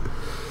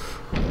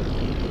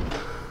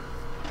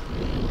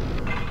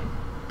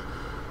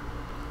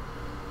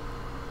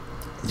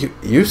 You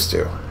used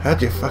to?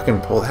 How'd you fucking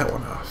pull that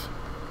one off?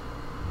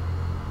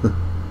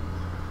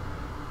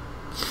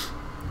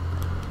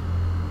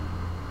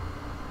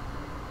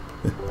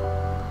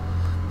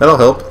 That'll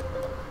help,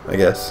 I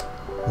guess.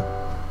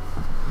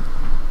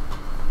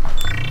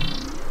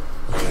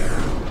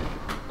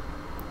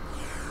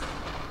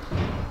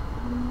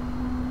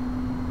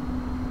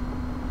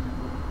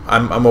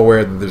 I'm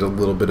aware that there's a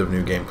little bit of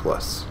New Game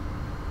Plus.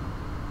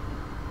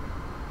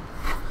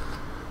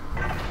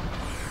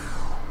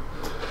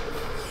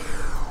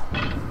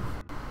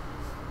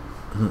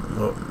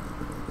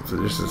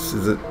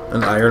 Is it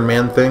an Iron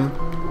Man thing?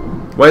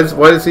 Why do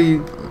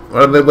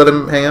they let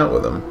him hang out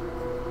with him?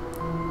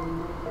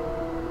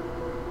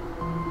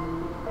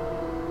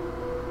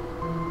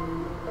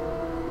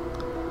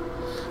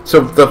 So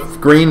the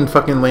Green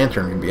fucking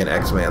Lantern can be an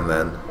X-Man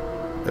then,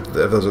 if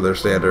those are their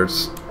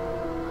standards.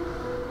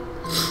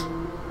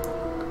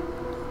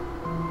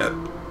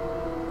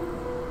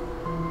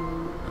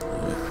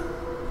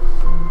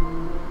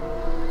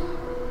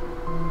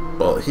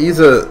 Well, he's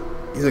a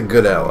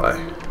good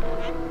ally.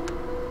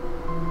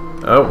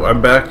 Oh,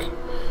 I'm back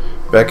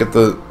at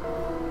the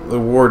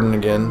warden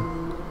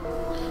again.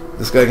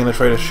 This guy gonna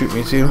try to shoot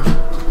me too?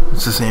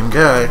 It's the same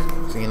guy.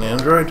 Is he an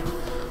android?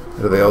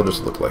 Or do they all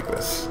just look like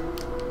this?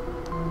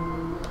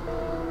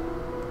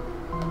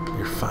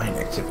 Your fine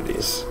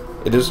activities.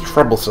 It is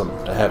troublesome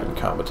to have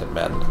incompetent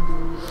men.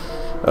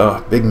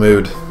 Oh, big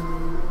mood.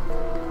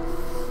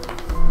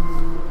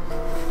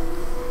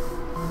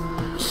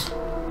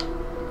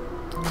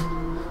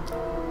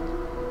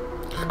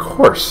 Of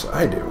course,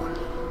 I do.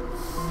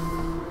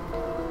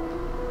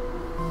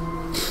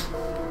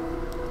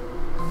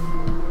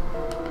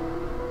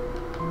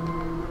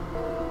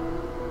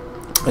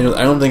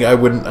 I don't think I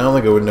would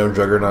know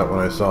Juggernaut when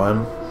I saw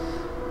him,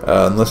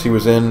 unless he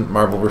was in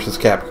Marvel vs.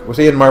 Cap. Was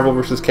he in Marvel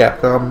vs.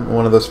 Capcom?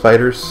 One of those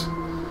fighters.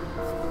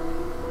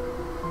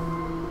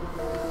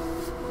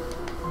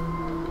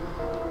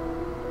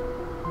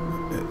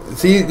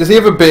 Does he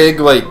have a big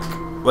like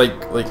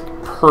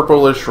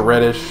purplish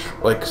reddish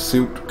like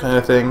suit kind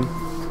of thing?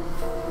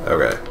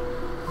 Okay,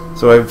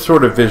 so I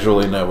sort of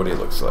visually know what he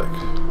looks like.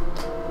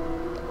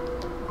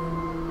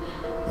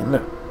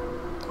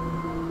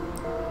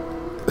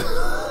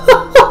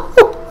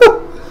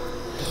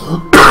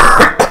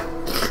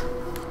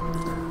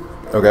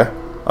 Okay.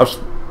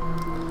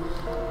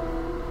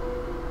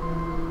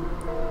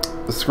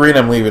 The screen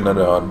I'm leaving it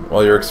on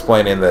while you're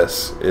explaining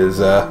this is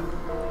this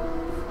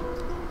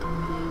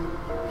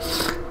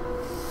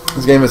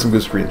game has some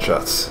good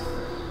screenshots.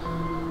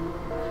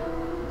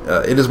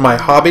 It is my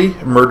hobby.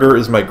 Murder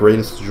is my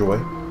greatest joy.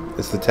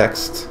 It's the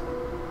text.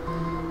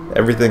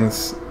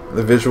 Everything's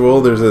the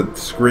visual. There's a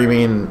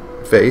screaming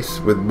face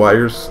with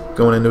wires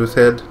going into his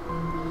head.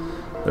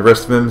 The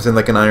rest of him is in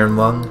like an iron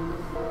lung.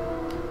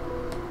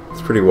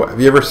 It's pretty wild. Have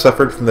you ever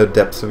suffered from the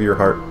depths of your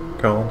heart,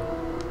 Colin?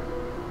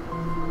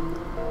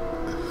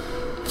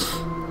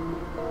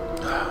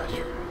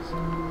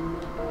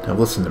 Now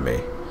listen to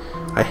me.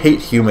 I hate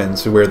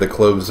humans who wear the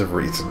clothes of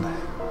reason.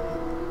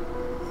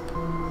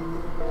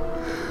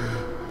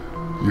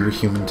 You're a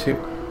human too.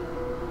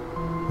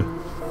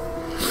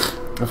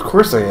 Of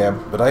course I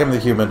am, but I am the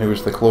human who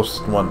is the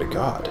closest one to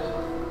God.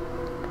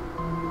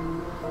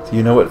 Do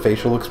you know what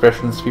facial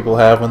expressions people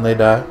have when they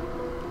die?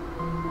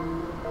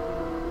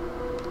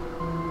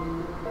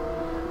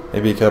 They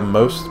become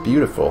most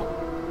beautiful.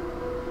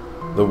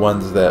 The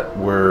ones that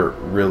were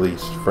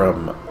released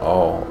from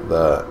all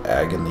the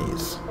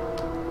agonies.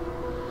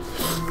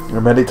 There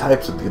are many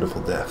types of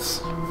beautiful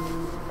deaths.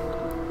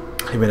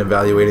 I've been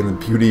evaluating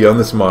the beauty on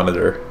this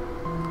monitor.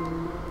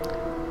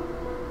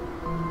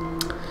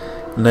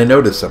 And I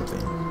noticed something.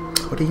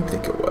 What do you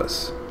think it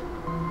was?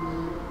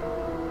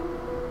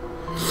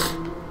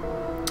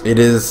 It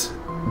is...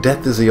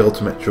 Death is the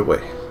ultimate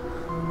joy.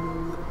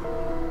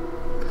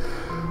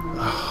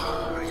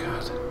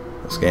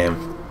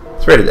 Game.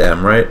 It's rated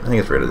M, right? I think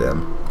it's rated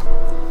M.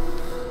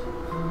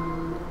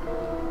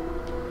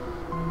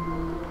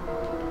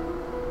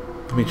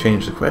 Let me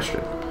change the question.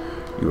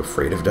 Are you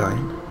afraid of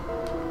dying?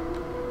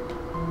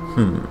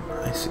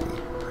 I see.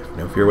 I have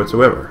no fear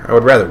whatsoever. I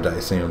would rather die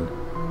soon.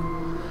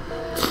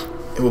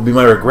 It will be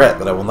my regret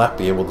that I will not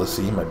be able to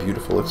see my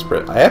beautiful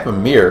expression. I have a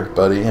mirror,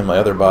 buddy, in my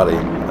other body.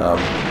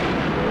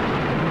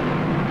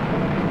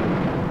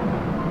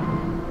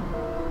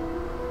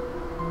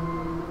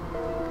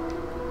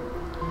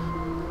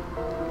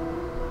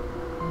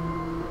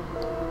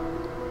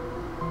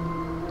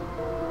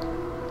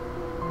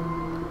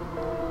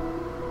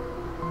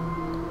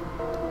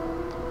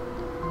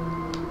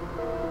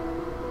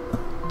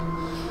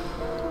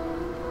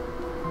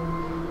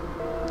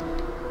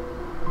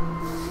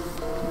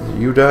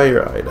 You die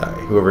or I die.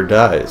 Whoever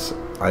dies,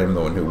 I am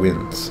the one who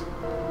wins.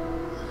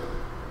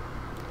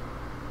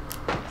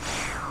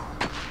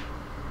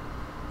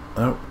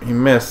 Oh, he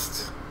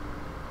missed.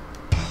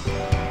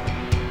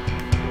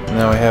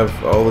 Now I have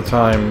all the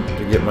time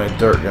to get my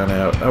dart gun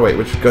out. Oh wait,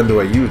 which gun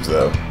do I use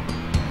though?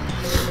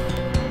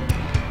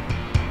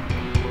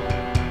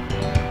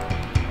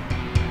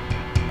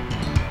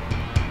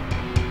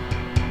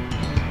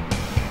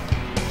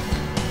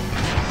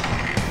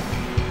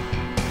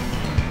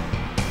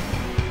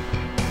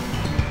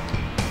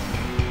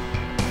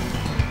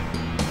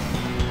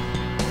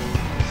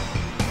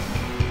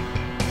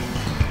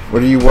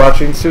 What are you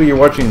watching, Sue? You're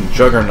watching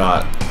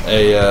Juggernaut,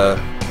 a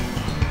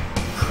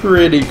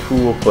pretty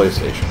cool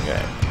PlayStation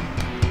game.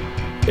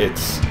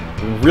 It's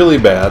really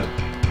bad,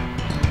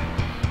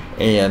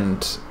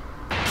 and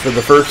for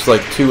the first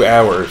like 2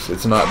 hours,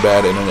 it's not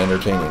bad in an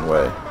entertaining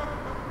way.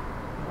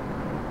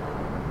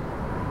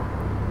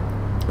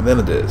 And then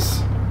it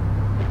is.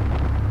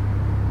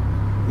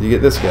 You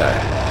get this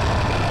guy.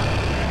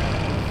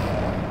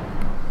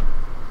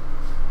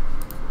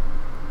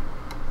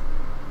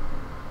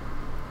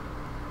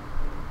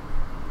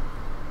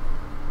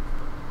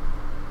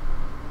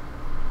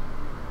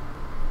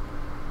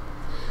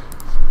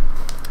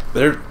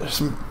 There's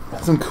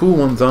some cool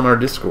ones on our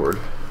Discord.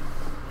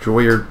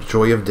 Joy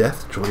of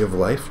death, joy of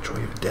life,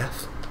 joy of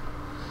death.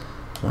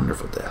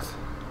 Wonderful death.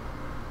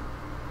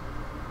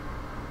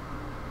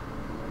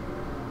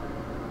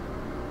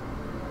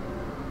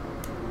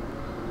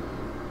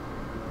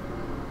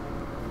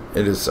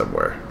 It is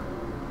somewhere.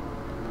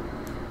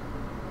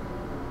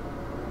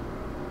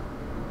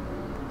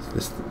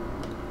 This.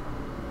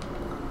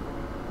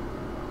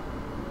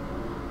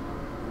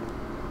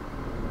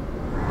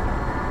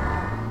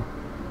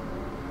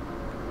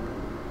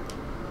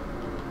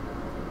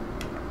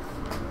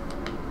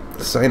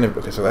 Sign of,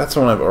 okay, so that's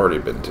one I've already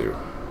been to.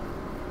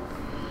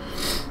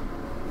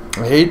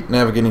 I hate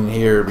navigating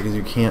here because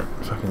you can't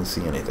fucking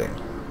see anything.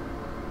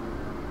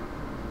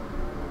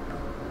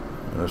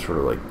 I just sort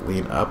of like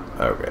lean up.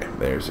 Okay,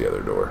 there's the other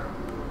door.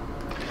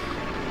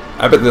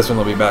 I bet this one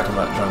will be back on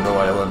that Jungle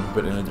Island,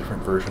 but in a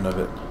different version of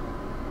it.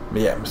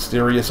 But yeah,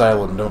 mysterious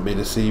island. Don't be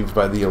deceived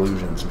by the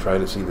illusions and try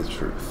to see the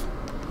truth.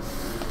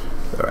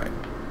 Alright.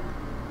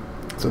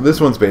 So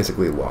this one's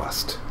basically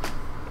lost.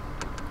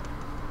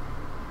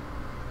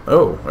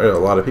 Oh, there are a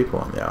lot of people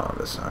on the island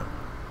this time.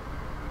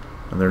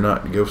 And they're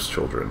not ghost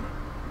children.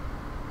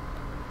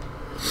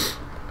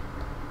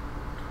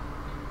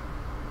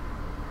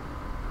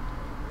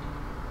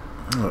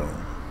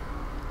 Oh.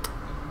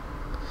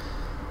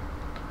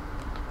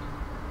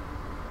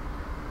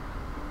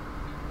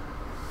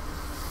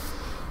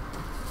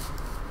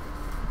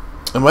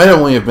 I might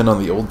only have been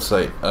on the old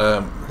site.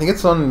 I think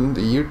it's on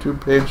the YouTube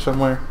page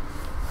somewhere.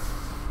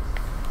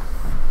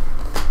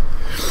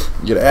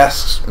 You could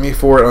ask me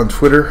for it on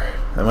Twitter.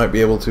 I might be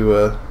able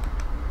to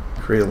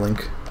create a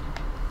link.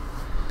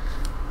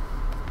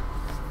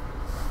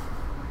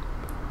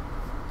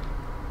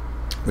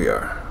 We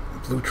are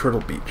Blue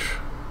Turtle Beach,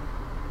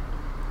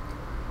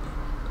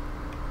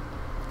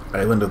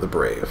 Island of the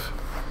Brave.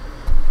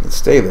 And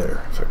stay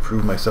there if I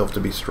prove myself to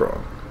be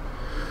strong.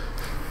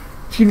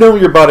 If you know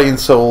your body and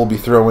soul will be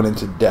thrown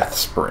into Death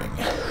Spring.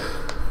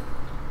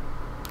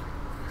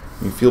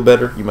 You feel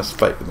better? You must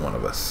fight with one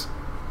of us.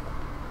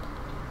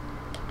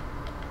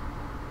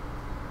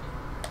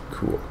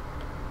 Cool.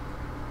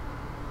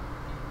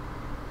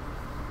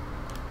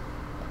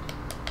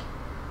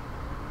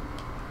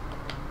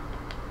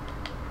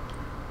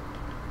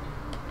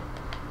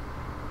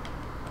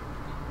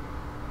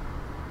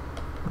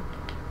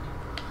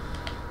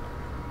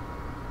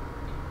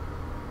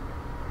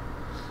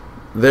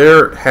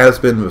 There has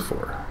been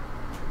before.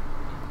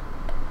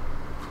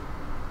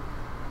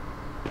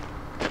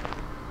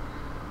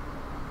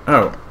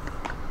 Oh.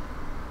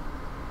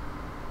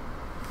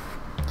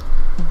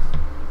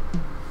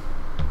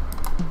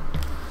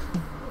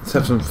 Let's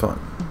have some fun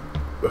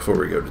before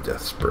we go to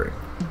Death Spring.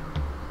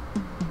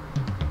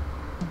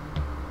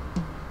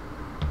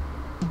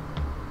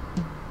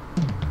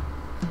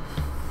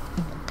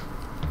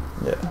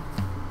 Yeah.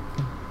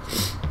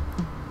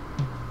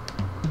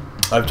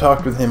 I've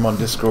talked with him on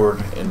Discord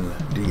in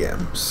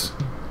DMs.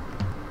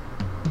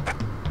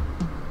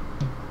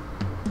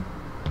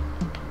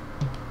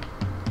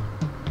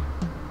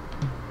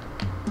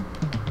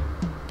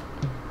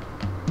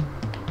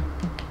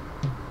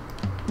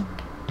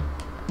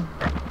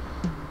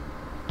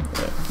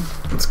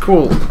 It's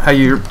cool how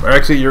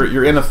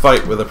you're in a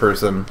fight with a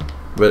person,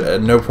 but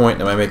at no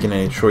point am I making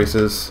any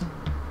choices.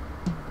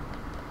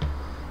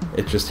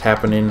 It's just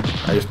happening.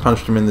 I just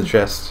punched him in the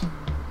chest.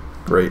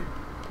 Great.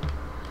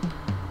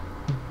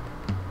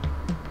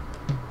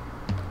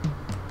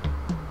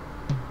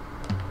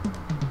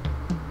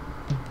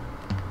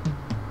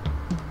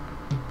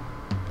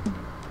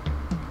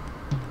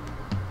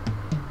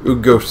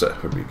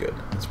 Ugosa would be good.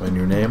 That's my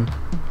new name.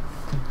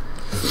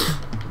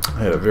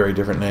 I had a very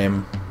different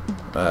name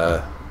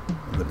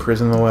in the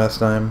prison the last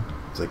time.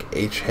 It's like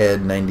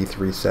H-Head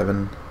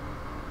 93-7.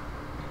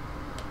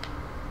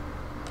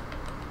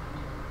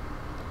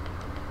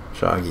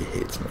 Shaggy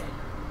hates me.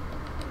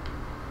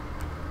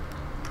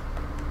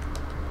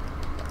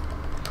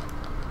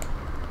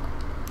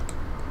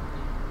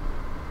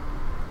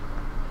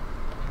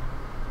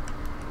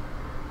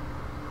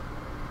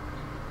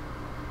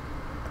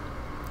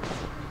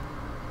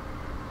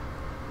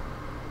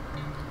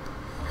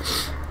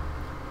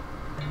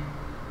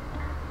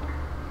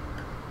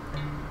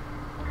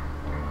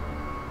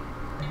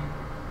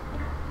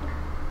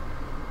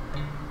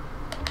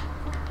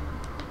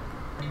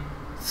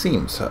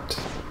 Seems hut.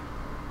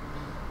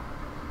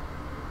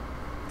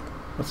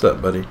 What's up,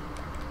 buddy?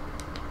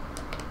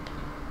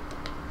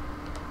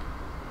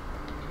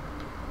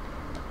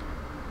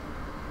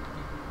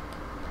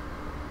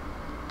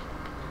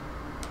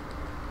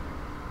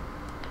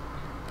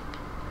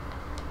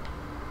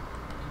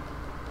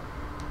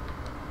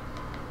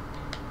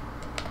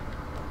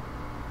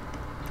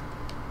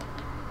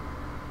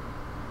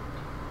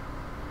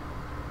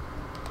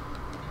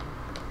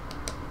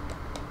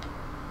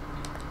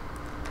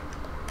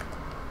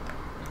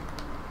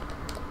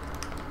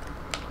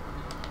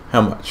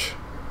 How much?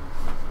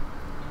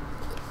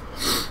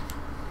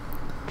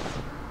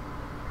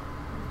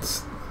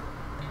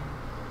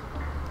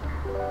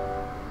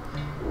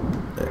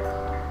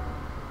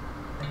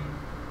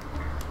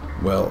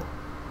 Well,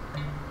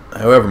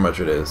 however much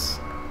it is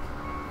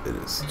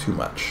too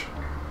much.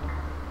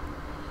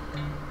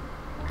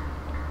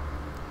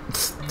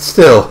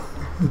 Still,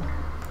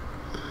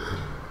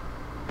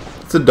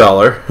 it's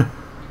 $1.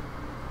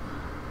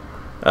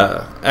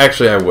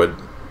 Actually, I would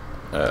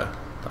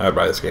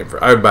buy this game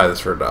for. I would buy this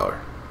for $1.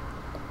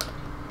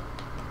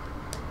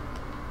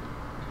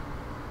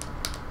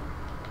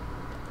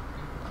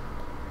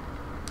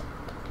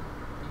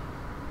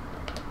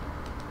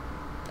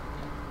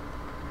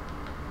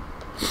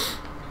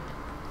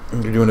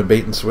 You're doing a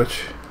bait and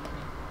switch.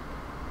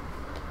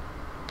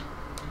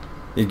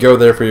 You go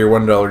there for your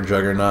 $1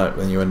 Juggernaut,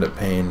 and you end up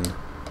paying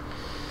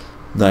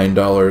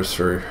 $9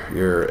 for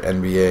your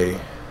NBA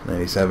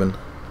 97.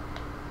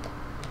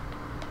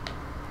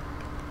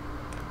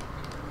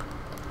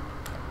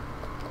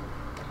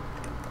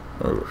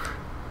 Oh,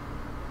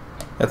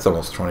 that's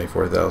almost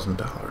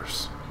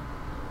 $24,000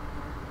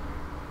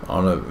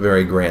 on a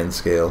very grand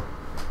scale.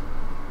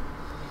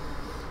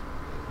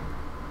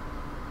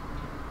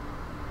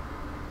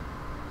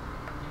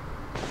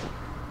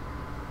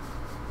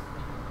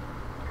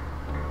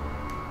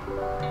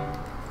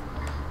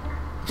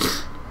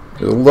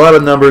 There's a lot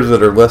of numbers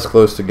that are less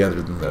close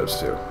together than those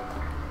two.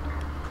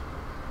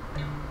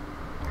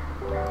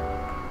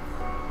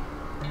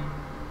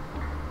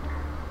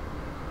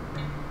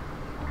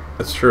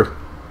 That's true.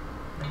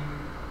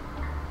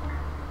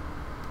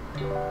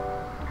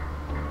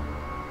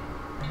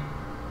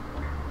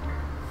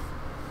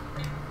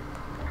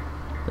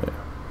 Yeah.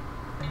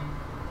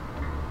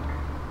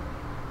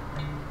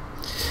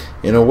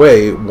 In a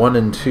way, 1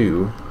 and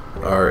 2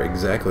 are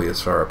exactly as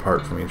far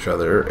apart from each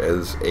other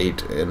as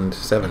 8 and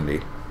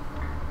 70.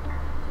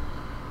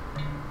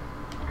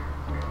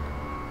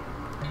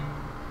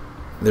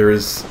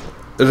 There's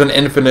an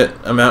infinite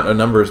amount of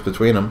numbers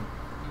between them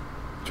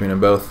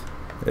both.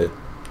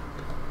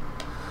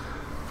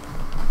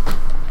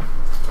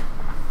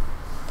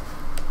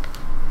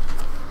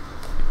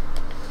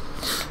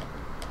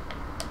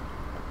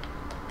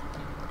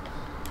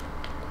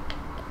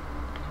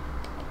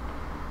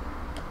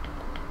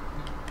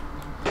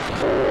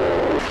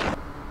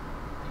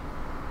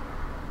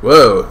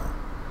 Whoa!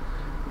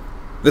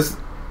 This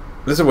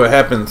is what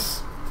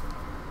happens.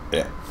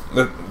 Yeah,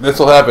 this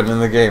will happen in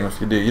the game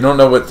if you do. You don't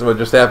know what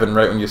just happened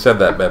right when you said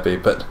that,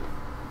 Beppy, but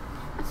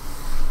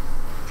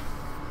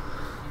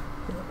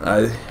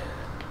I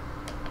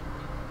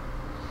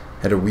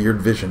had a weird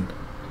vision.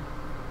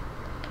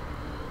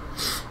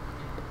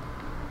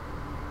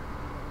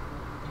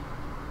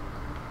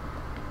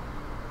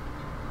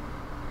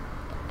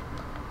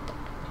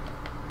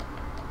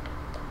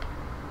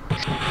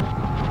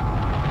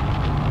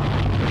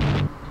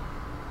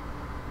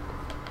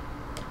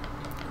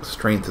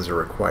 Strength is a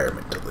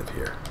requirement to live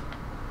here.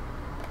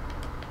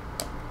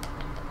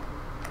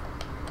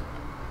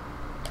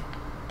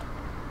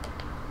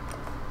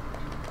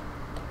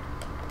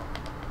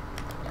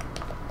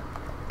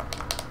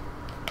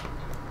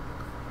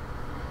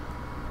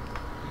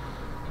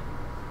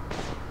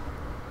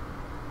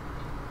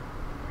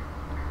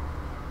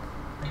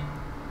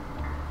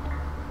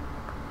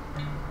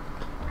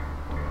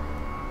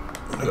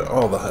 Look at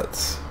all the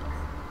huts.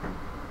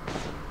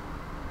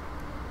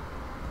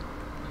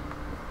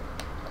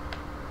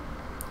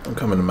 I'm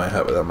coming to my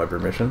hut without my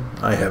permission.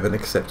 I haven't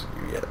accepted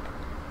you yet.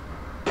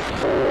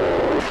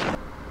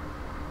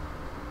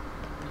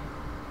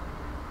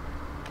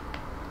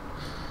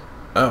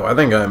 Oh, I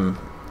think I'm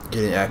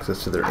getting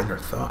access to their inner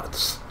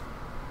thoughts.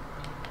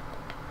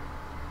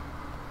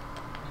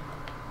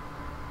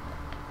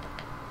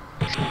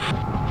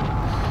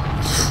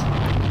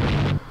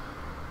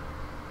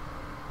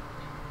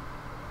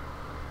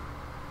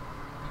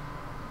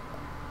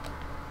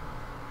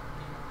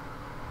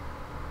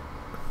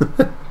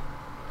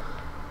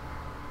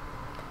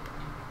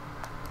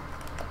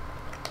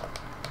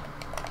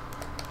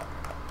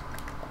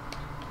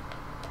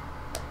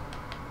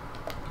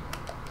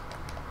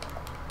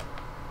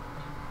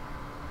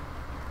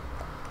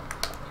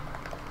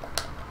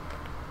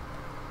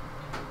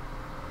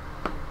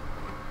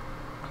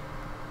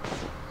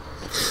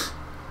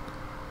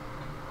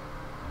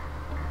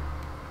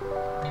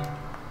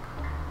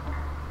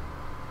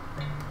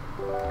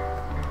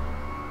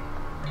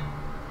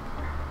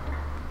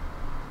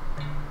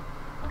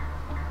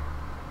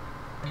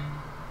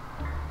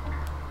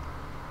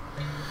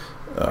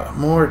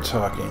 More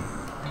talking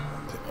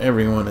to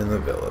everyone in the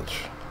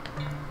village.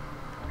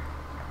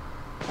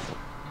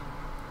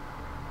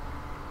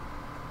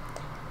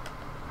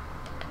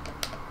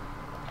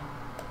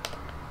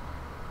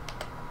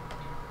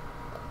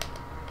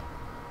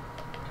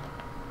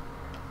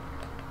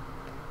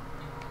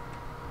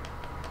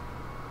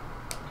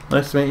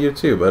 Nice to meet you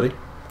too, buddy.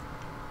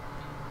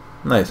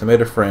 Nice, I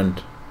made a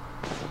friend.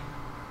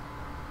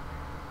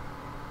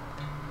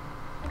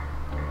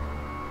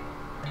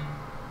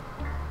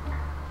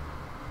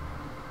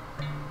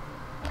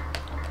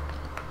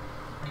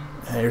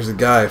 Here's the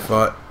guy I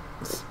fought.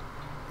 Let's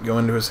go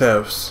into his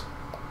house.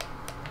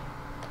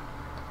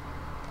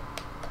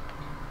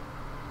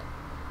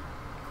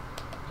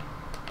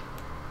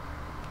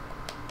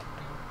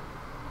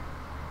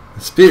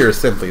 The spear is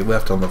simply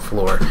left on the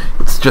floor.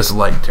 It's just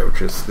like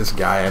Tochus, this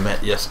guy I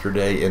met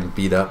yesterday and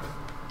beat up.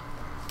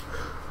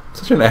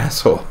 Such an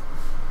asshole.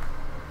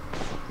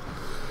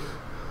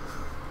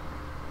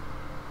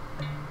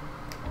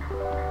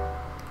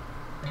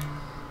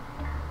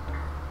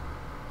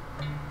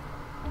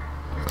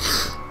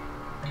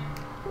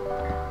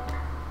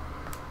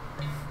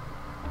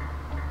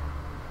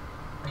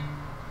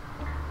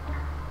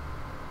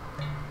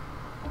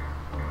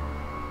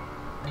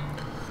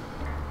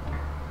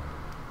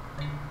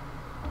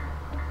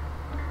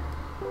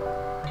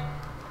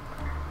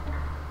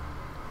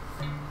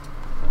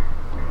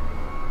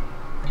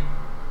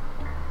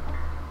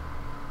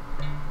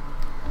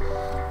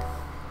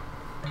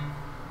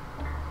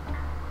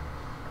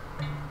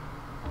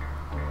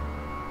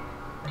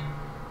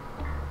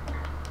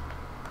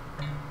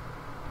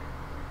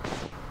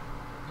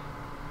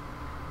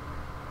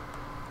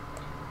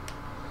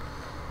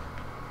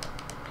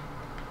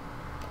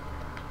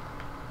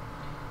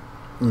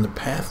 When the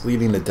path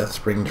leading to Death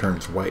Spring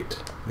turns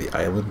white, the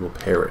island will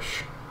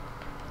perish.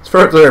 As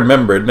far as I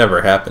remember, it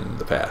never happened in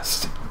the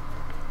past.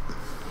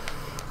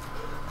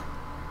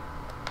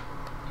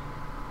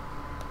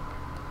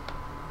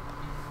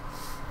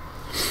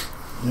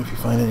 And if you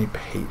find any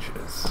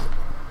pages,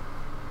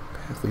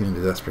 path leading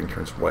to Death Spring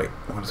turns white,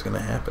 what is going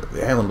to happen?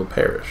 The island will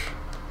perish.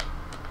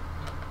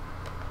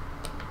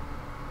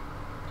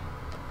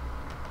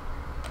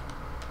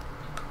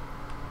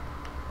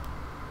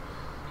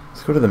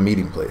 Let's go to the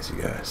meeting place, you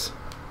guys.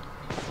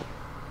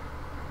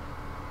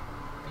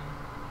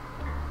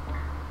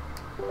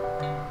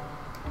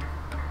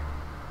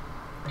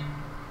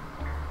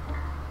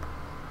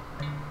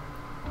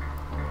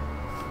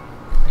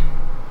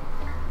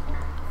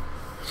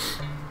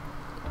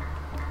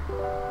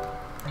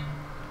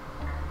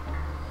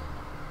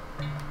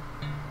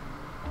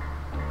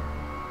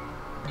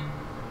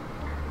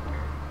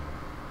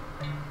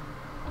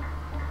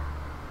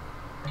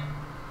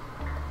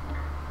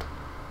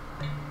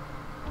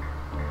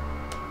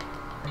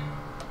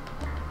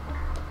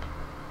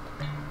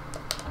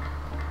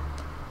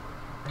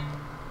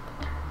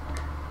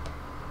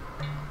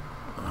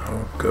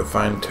 Go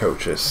find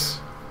Tochus.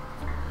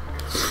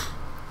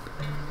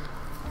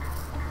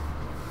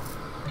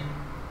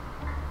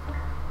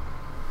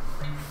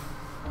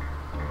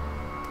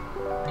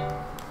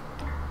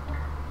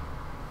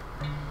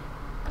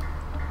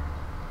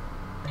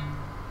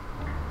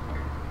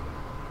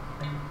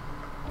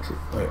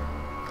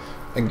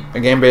 A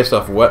game based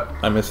off what?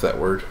 I missed that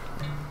word.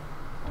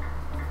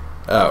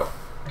 Oh.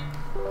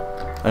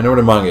 I know what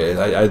a manga is.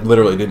 I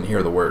literally didn't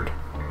hear the word.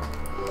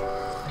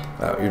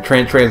 You're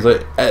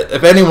translate.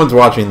 If anyone's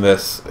watching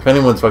this, if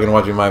anyone's fucking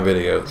watching my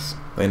videos,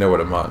 they know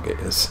what a manga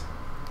is.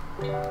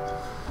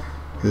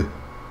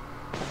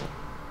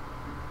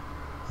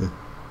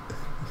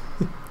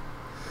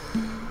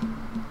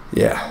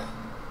 Yeah.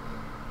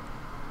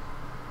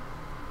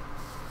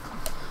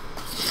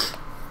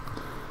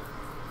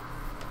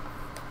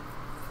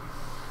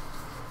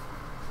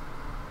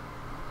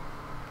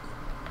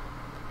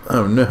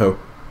 Oh no.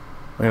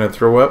 Am I gonna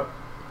throw up?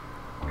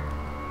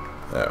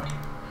 Oh.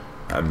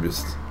 I'm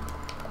just...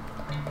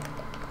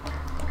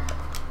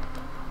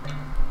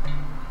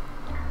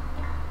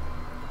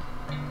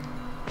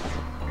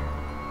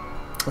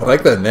 I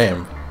like that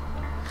name.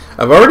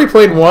 I've already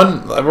played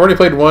one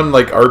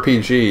like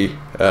RPG.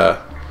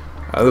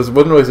 This wasn't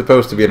really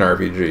supposed to be an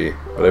RPG,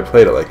 but I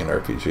played it like an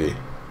RPG.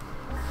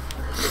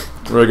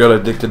 Where I got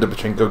addicted to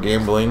pachinko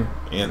gambling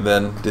and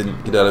then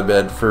didn't get out of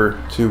bed for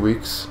 2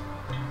 weeks.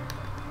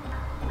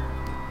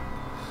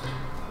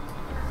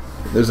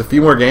 There's a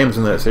few more games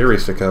in that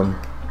series to come.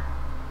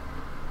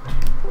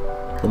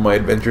 Will my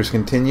adventures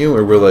continue,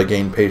 or will I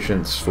gain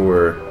patience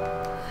for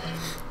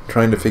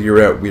trying to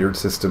figure out weird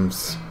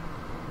systems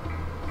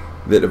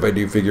that if I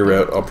do figure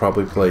out, I'll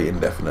probably play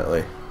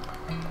indefinitely?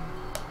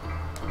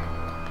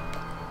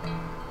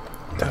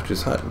 Dutch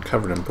is hot and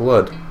covered in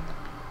blood.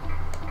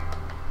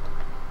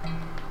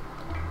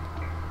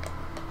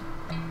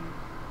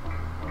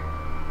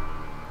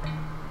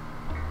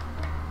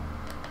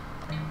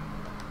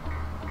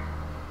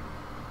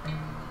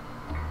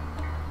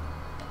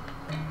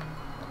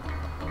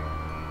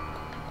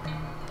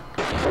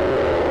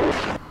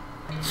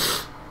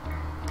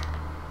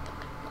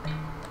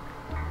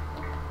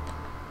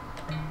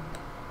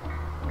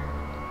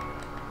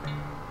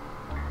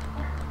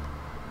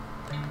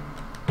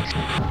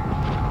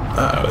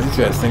 Uh-oh, these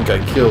guys think I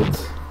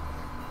killed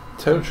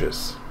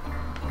Tochus.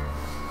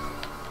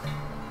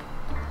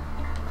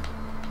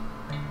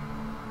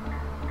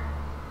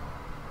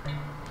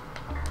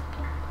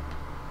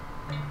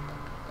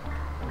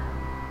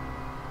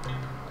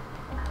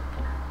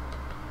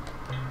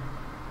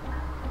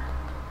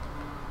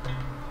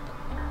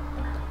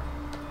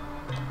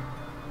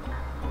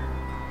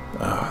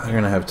 Oh, they're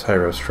gonna have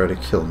Tyros try to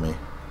kill me.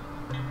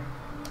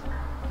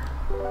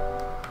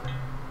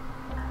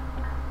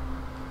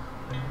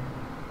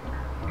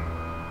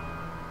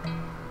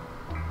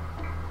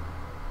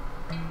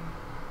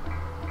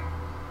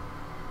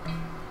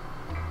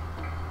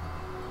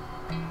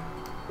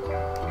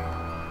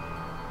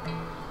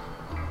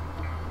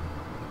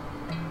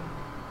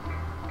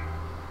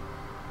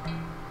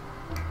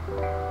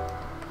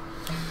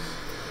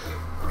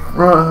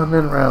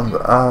 Running around the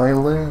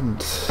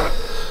island,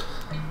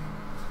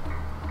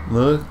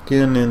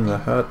 looking in the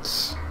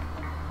huts.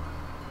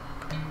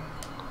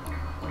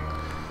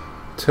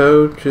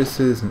 Toad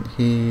isn't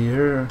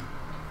here.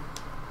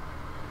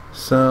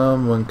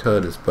 Someone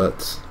cut his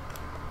butts.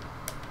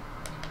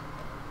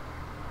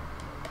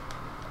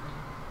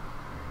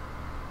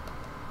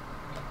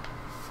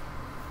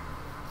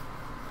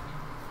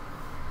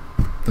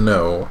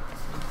 No.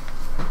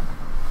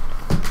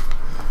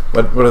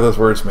 What do those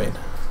words mean?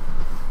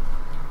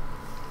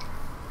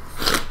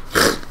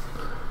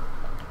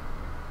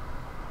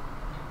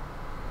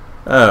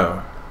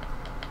 Oh.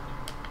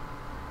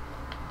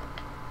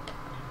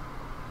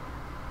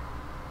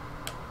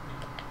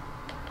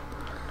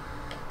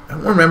 I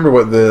don't remember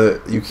what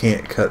the you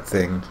can't cut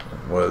thing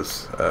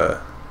was. I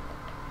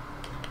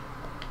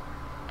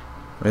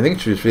think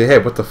it should just be, hey,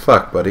 what the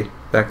fuck, buddy?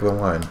 Back of the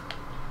line.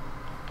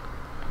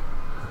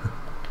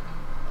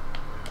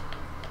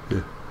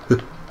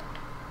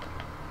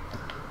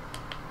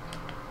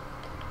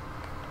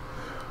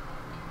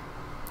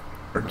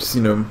 Or just,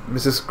 you know,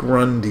 Mrs.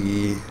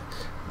 Grundy.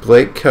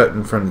 Blake cut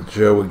in front of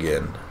Joe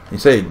again. You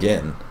say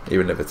again,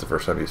 even if it's the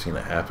first time you've seen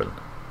it happen.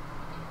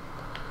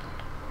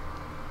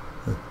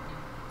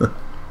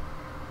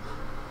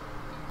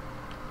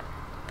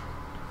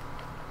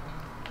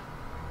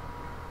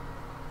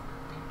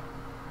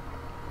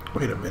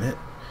 Wait a minute.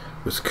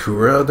 Was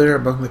Kura there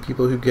among the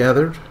people who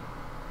gathered?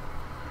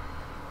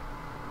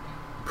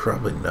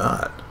 Probably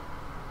not.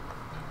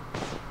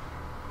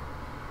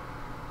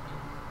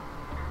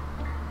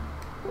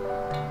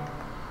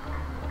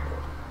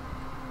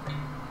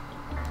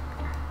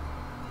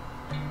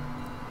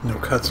 No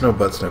cuts, no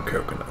butts, no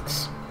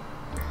coconuts.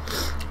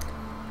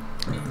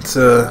 It's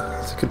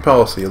a good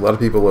policy. A lot of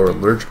people are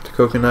allergic to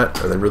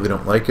coconut, or they really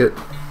don't like it.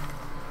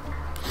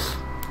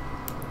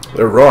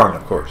 They're wrong,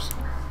 of course.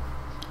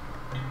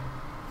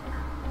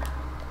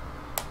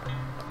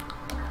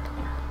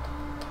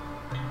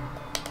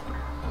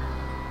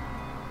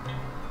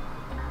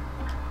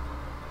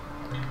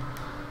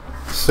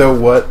 So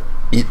what?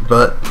 Eat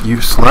butt, you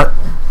slut?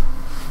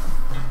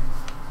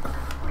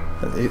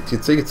 You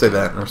could say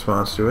that in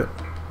response to it.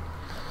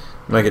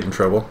 Might get in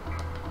trouble.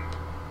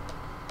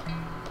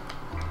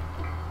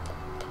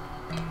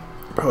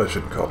 Probably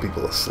shouldn't call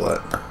people a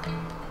slut.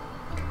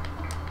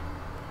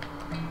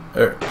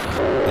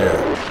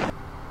 Yeah.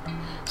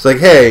 It's like,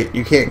 hey,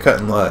 you can't cut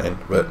in line,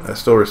 but I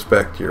still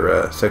respect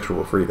your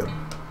sexual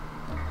freedom.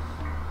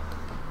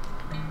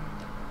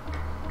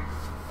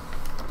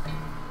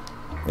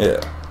 Yeah.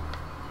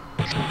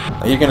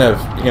 You can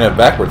have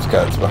backwards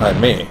cuts behind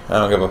me. I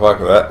don't give a fuck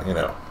with that. You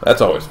know, that's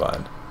always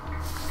fine.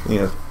 You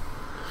know.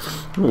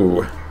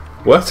 Ooh,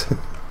 what?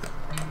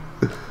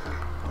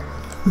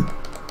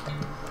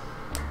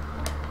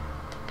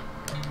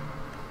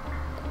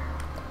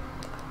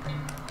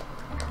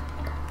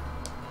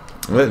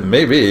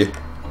 Maybe.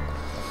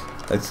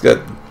 I just got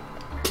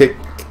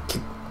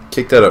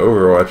kicked out of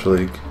Overwatch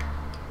League.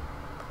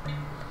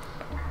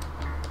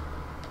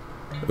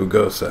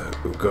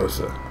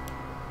 Ugosa.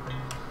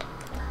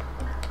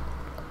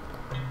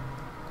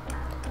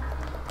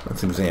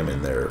 Let's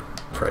examine their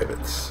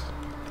privates.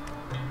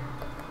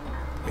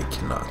 We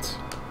cannot.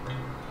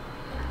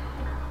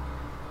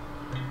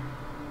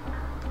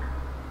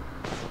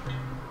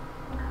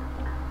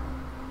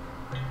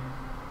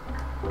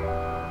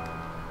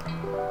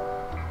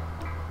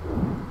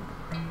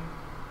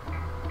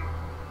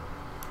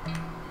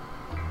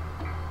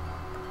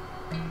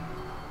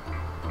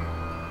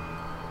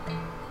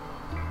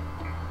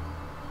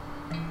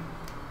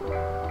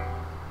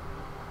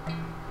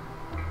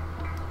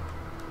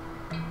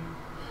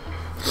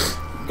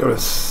 Go to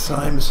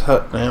Syme's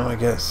hut now, I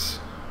guess.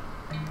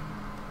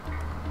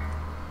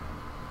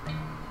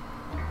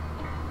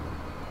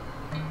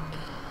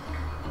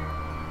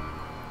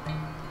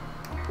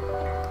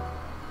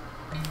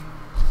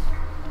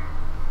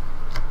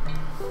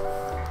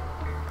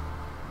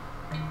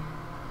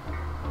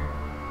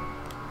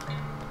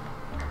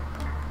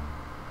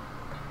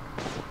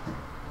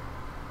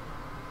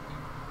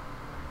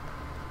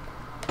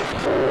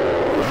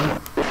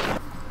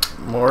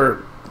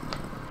 More.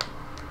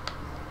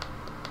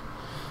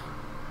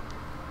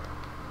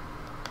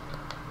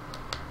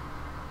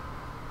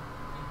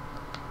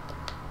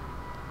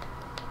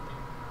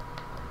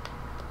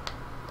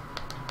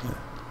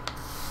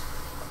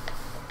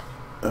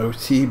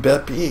 OT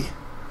Beppy.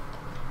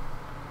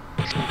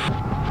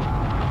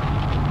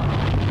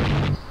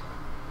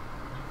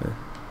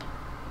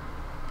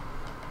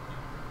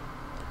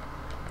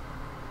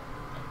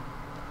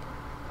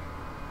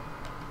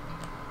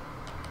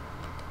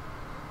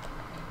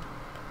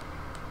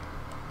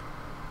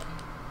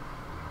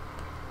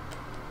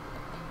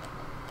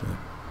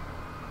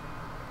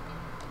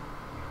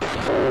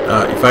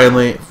 You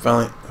finally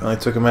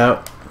took him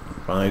out.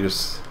 Finally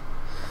just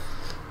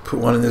put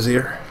one in his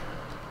ear.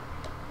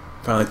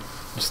 Finally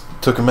just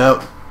took him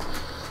out.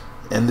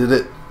 Ended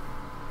it.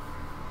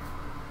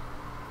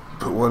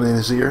 Put one in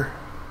his ear.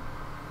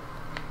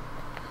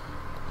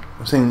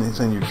 I'm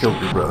saying you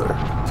killed your brother.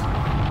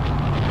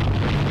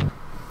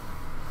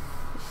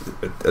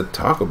 at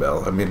Taco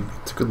Bell. I mean,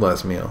 it's a good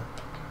last meal.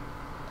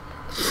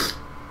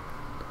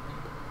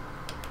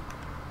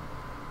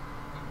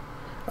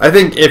 I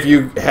think if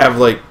you have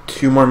like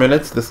 2 more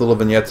minutes, this little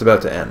vignette's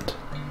about to end.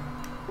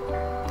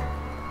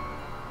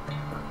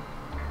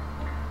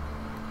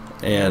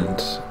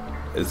 And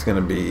it's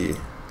gonna be...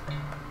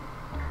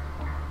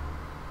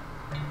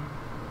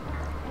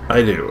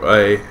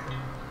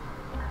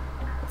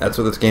 That's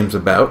what this game's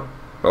about,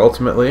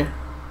 ultimately.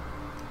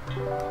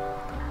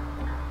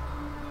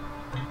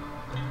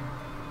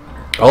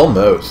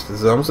 Almost. This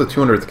is almost the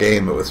 200th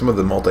game, but with some of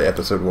the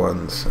multi-episode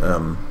ones. I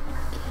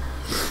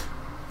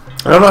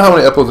don't know how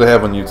many uploads I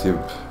have on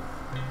YouTube.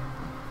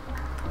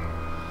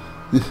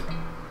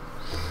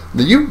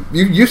 You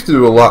used to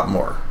do a lot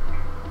more.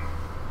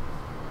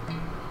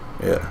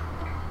 Yeah.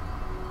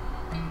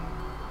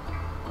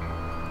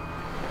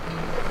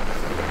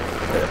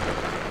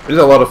 It is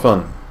a lot of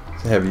fun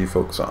to have you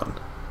folks on.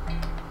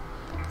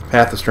 The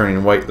path is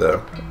turning white,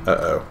 though.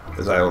 Uh-oh.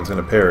 This island's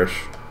gonna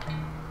perish.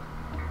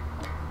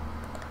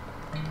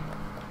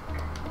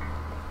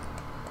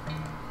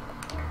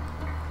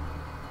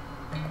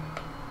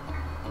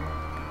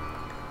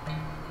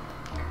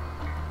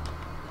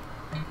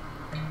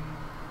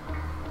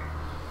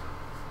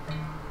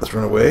 Let's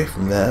run away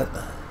from that.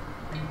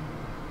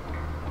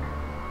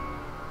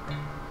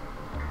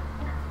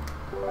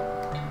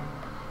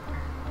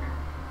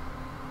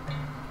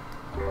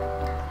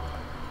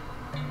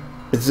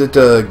 Is it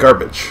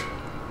garbage?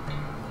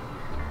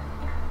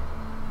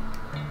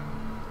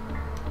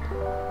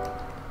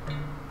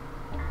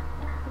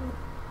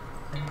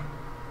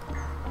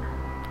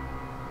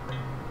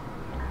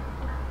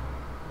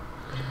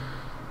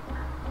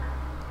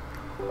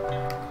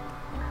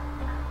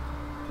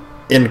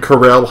 In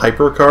Corel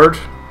Hypercard?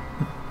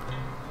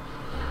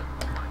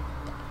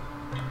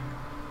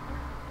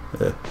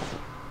 Yeah.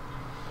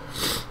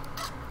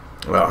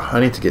 Well, I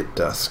need to get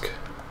dusk.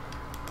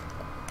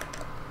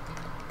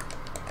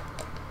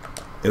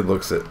 It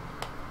looks it.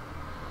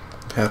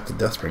 Path to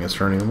Deathspring is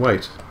turning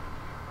white.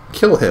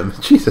 Kill him!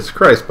 Jesus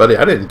Christ, buddy,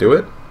 I didn't do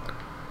it.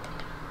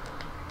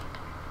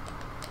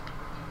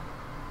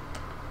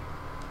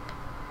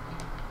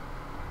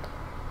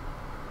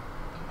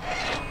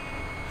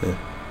 Yeah.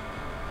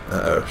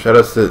 Uh-oh.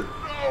 Shoutouts to...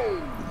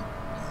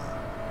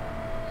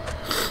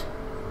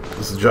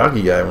 This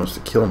jockey guy wants to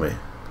kill me.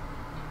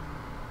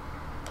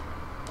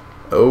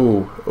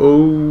 Oh.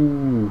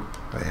 Oh.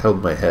 I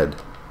held my head.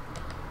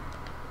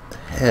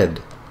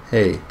 Head.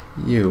 Hey,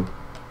 you.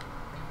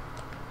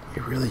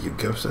 You really, you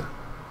Gosa?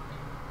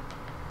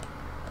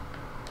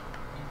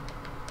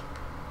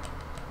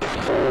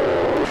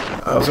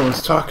 Oh,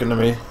 someone's talking to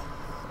me.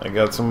 I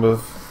got some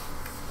of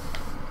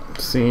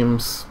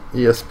Seam's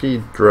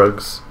ESP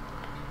drugs.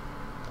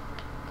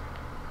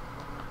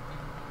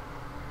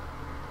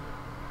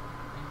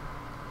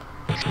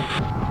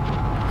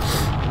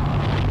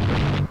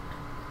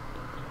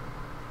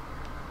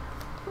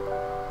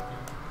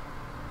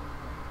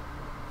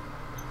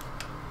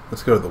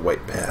 Let's go to the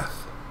white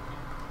path.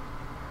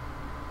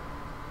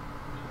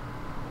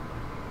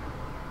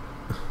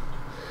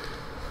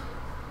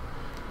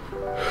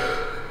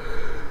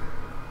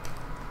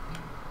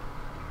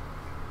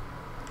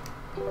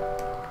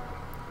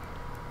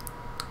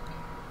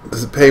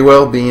 Does it pay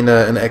well being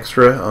an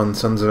extra on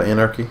Sons of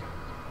Anarchy?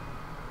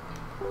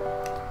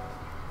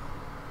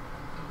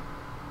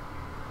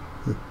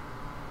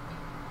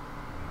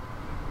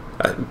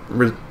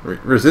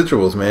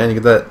 Residuals, man. You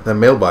get that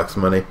mailbox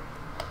money.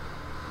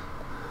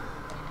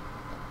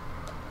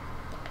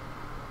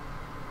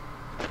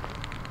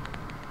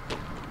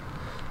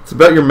 It's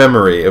about your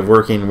memory of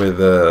working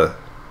with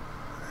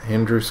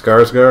Andrew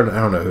Skarsgård. I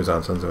don't know who's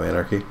on Sons of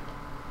Anarchy.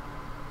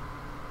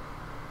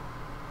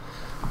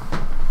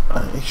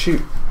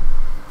 Shoot.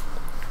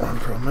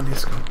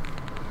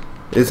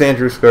 Is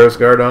Andrew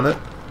Skarsgård on it?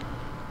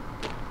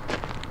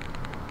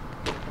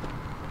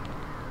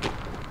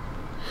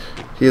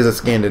 He has a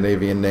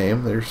Scandinavian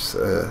name. There's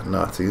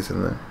Nazis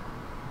in there.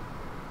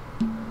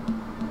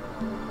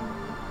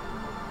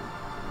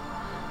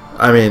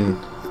 I mean,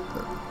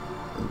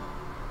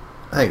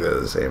 I think they're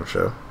the same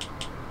show.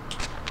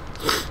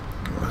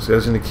 This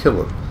guy's gonna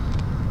kill him.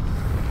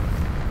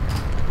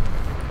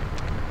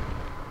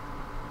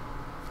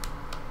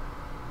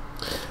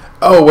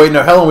 Oh wait,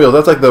 no, Hell on Wheels.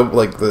 That's like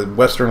the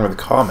Western with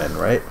Common,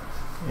 right?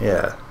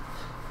 Yeah,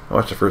 I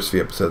watched the first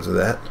few episodes of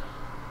that.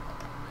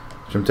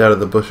 Jumped out of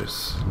the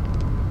bushes.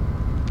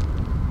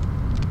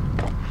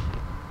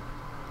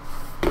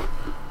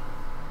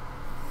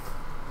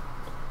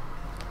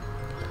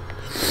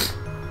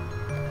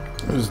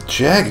 It was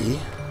Jaggy.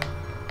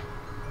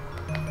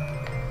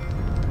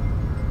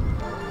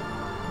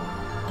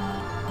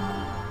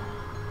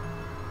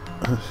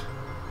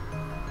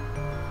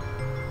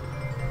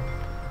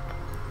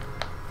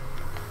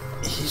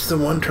 He's the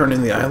one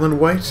turning the island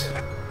white?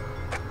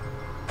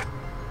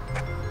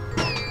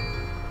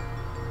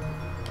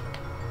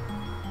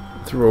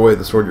 Throw away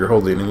the sword you're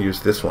holding and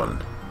use this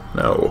one.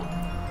 No.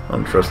 I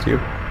don't trust you.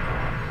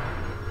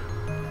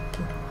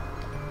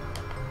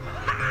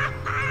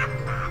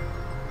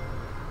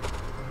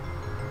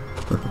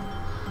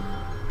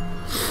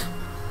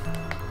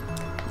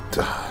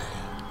 Die.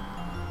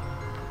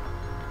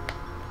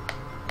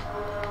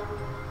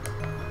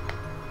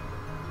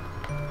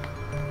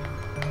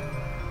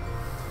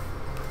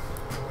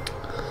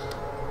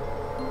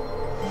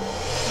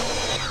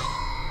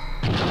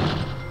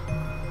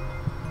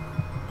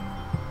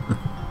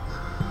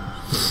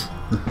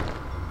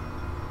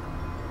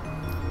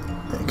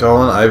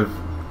 Colin,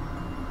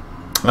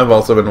 I've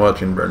also been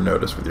watching Burn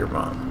Notice with your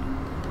mom.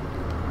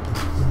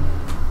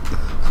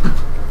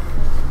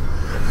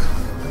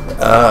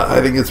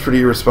 I think it's pretty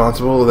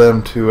irresponsible of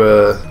them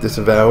to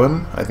disavow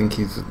him. I think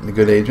he's a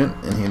good agent,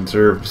 and he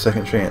deserved a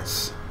second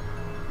chance.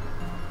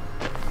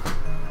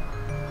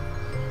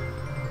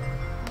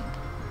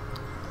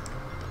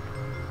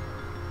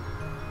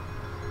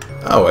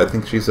 Oh, I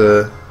think she's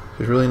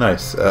really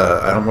nice.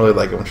 I don't really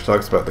like it when she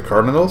talks about the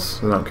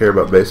Cardinals. I don't care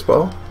about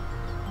baseball,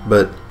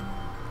 but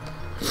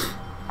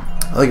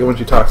I like it when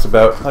she talks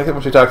about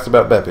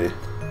Beppy.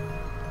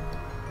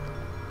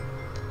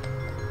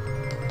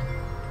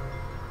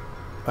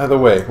 By the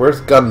way,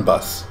 where's Gun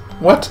Bus?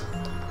 What?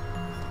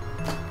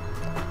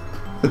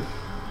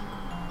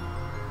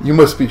 You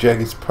must be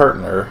Jackie's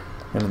partner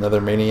and another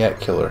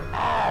maniac killer.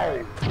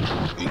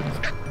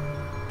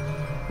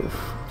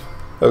 Oof.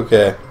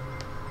 Okay.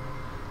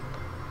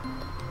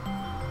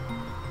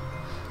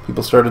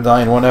 People started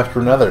dying one after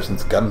another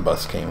since Gun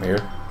Bus came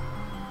here.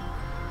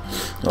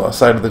 I lost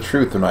sight of the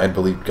truth when I had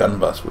believed Gun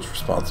Bus was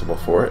responsible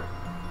for it.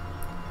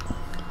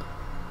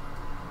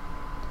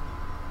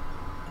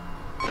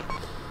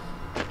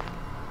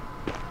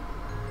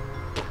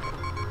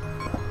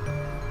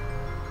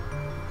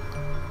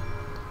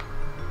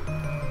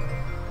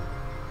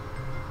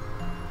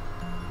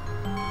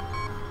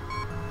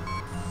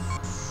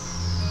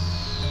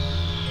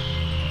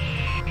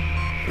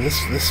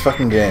 This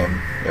fucking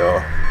game,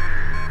 yo.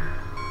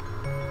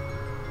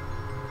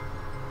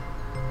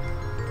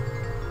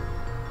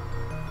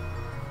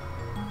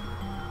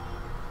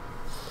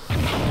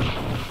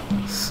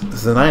 This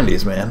is the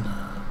 90s, man.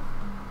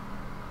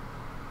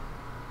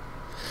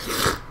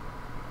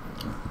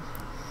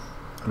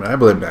 I mean, I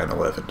blame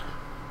 9/11.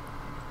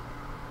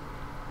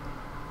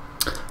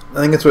 I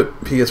think that's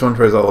what PS1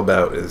 is all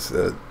about, is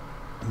the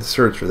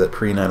search for that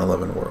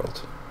pre-9/11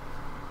 world.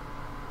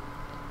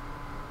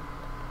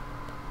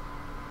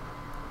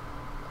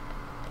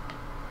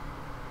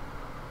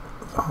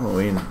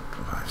 Halloween,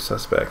 5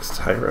 suspects.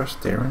 Tyros,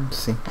 Darren,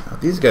 see. Now,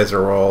 these guys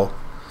are all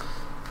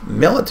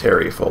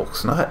military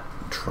folks, not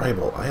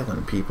tribal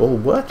island people.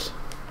 What?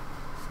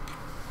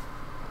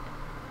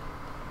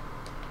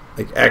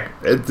 Like,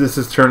 this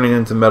is turning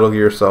into Metal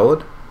Gear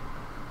Solid?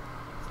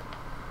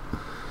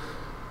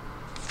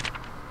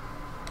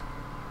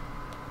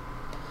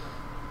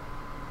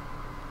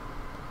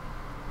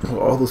 Well,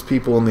 all those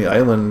people on the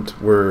island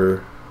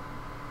were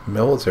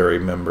military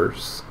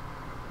members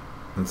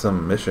in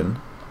some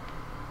mission.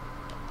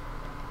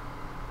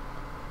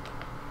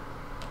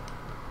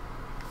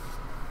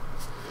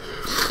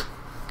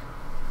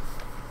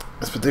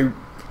 But a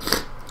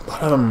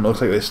lot of them looks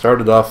like they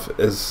started off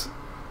as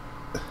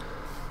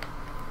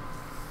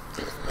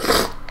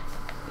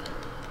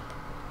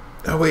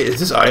oh wait, is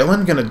this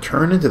island gonna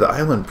turn into the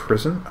island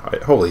prison?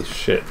 Holy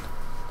shit.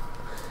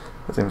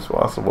 That seems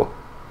possible.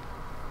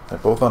 They're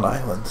both on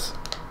islands.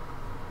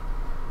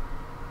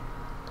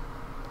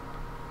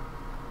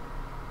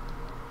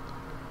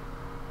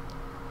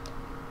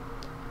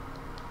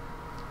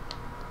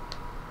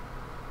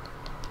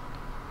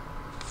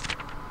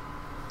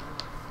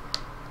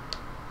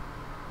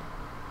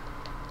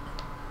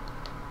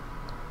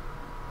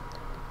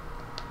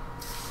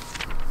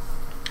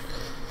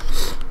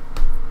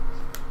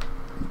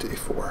 Day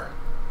 4.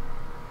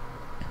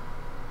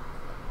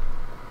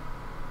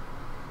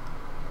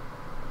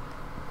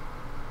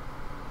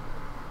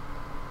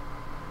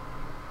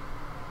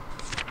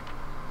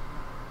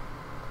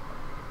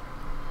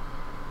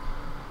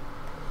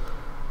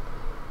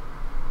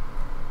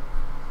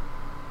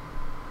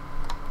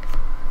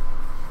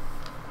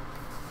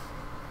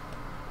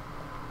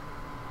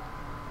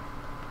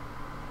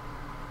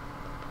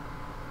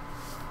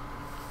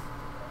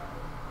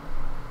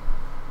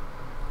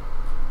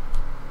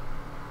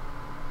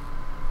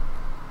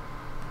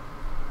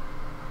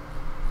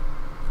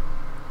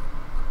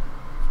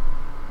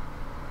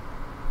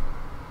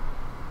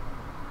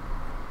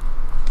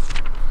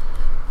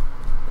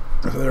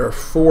 There are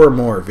 4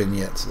 more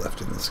vignettes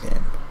left in this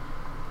game.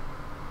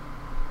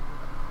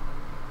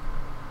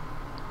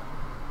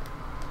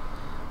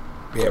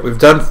 Yeah, we've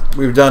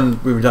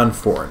done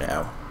 4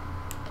 now.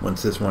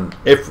 Once this one,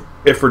 if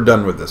we're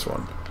done with this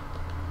one,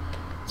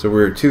 so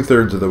we're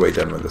 2/3 of the way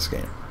done with this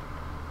game.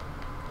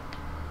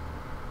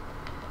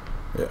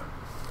 Yeah.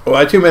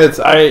 Well, 2 minutes.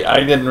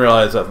 I didn't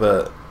realize that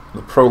the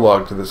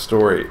prologue to the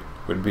story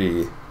would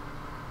be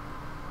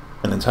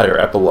an entire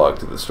epilogue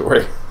to the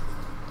story.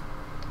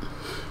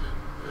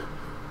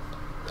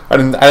 I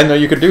didn't know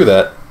you could do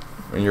that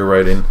when you're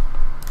writing,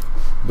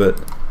 but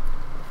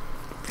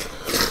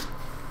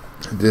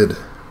I did.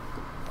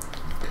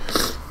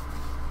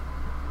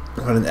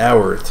 About an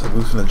hour, its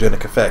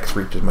hallucinogenic effects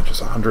reach as much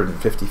as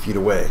 150 feet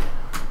away.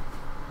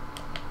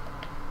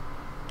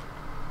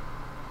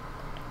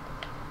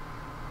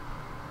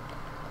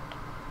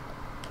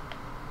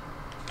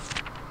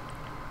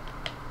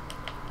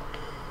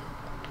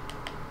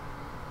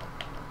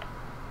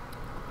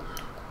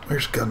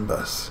 Where's Gun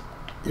Bus?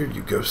 You're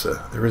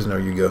Yugosa. There is no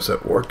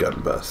Yugosa or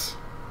Gun Bus.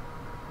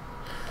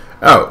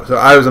 Oh, so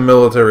I was a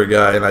military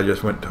guy and I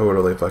just went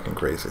totally fucking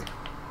crazy.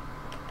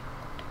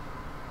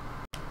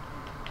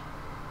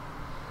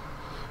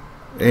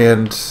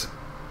 And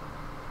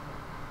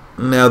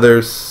now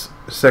there's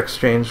sex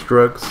change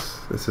drugs.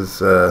 This is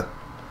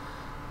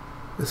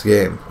this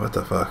game. What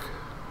the fuck?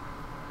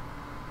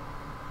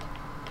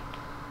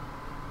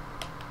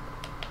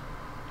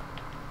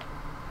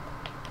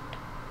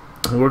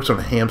 It works on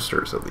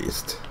hamsters at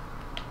least.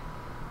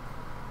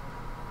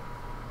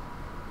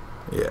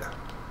 Yeah.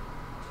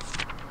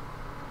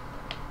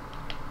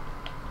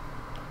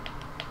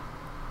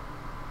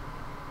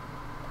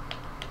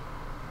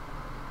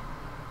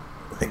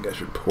 I think I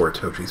should pour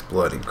Tochi's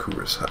blood in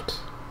Kura's hut.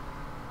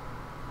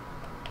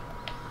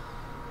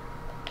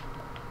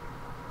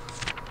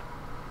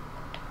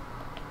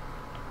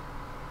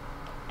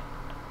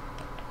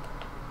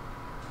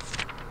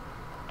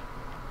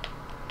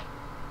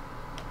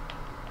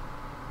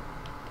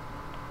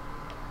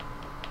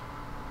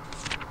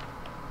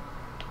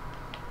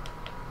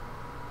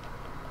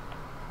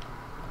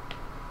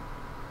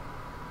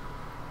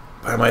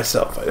 By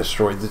myself, I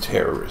destroyed the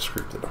terrorist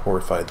group that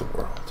horrified the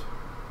world.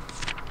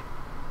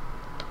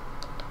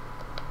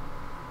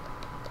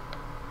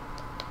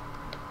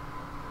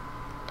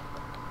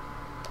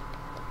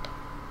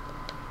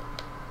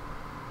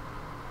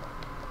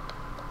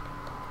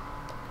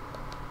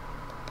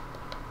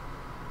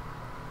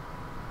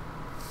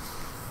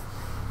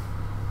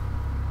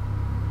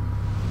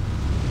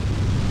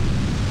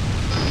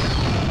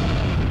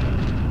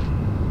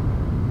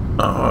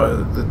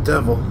 Oh, the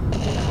devil.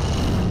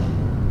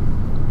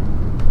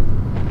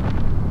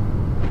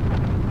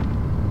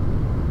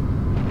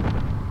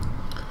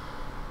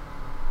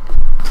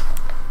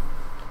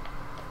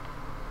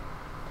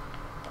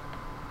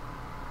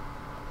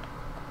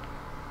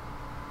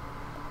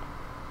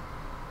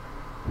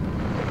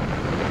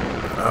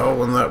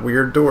 Oh, and that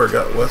weird door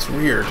got less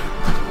weird.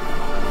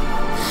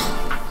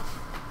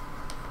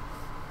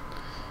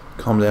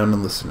 Calm down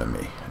and listen to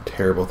me. A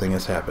terrible thing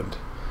has happened.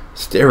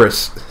 Sarah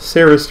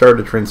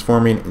started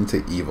transforming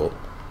into evil.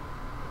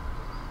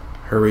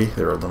 Hurry,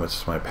 there are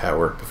limits to my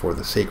power before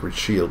the sacred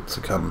shield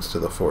succumbs to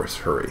the Force.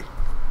 Hurry.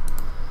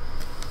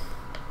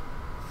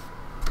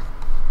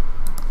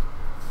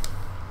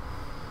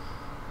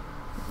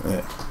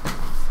 Yeah.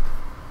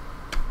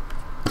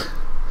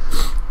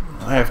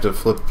 I have to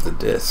flip the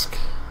disc.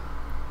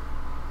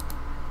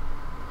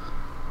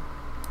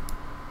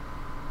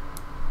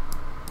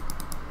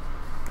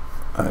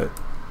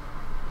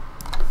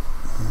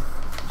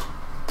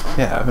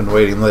 Yeah, I've been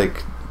waiting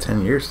like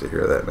 10 years to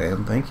hear that,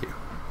 man. Thank you.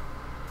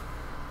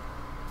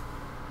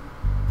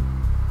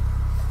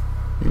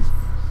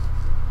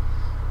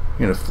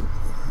 You're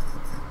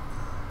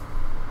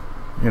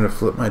gonna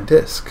flip my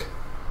disc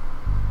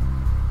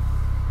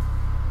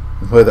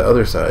and play the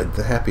other side,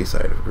 the happy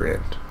side of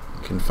Grant.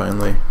 You can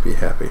finally be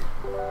happy.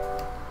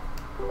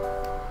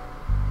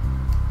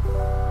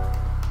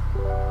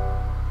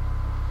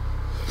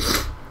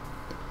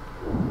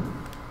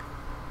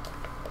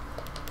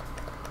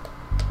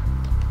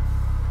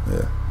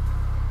 Yeah.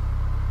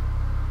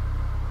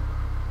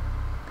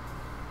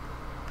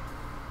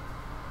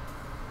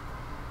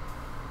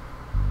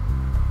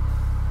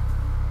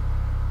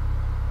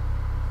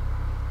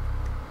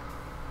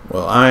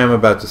 Well, I am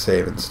about to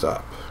save and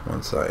stop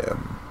once I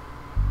am.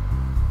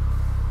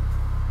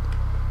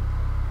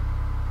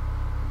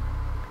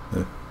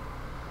 Yeah.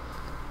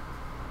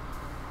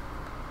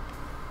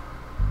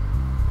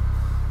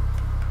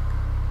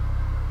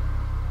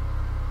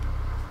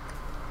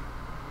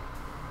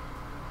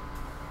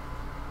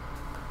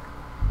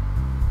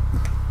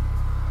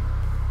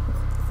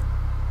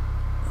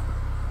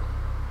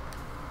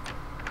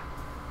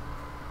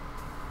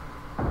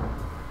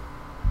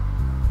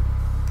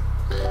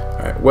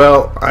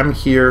 Well, I'm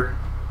here.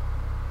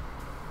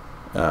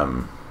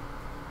 I'm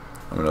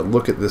going to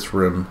look at this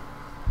room.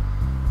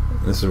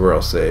 This is where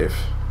I'll save.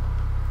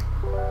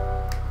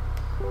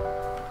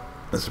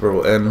 This is where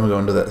we'll end. We'll go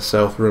into that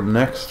south room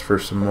next for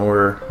some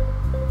more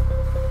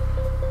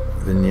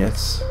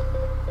vignettes.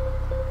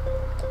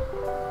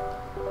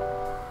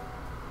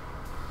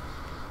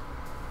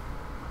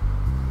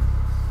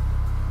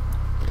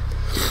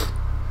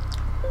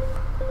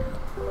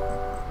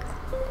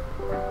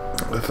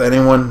 If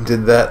anyone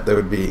did that, they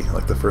would be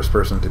like the first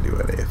person to do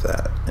any of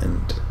that,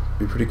 and it'd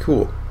be pretty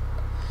cool.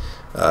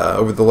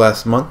 Over the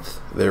last month,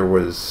 there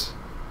was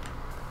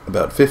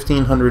about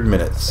 1,500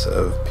 minutes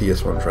of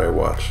PS1 Try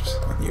watched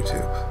on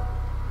YouTube,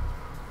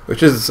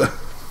 which is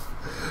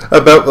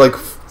about like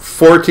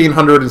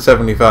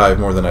 1,475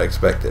 more than I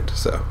expected.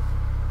 So,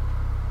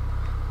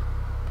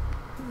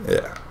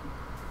 yeah.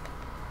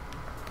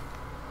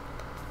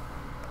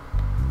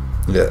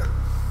 Yeah.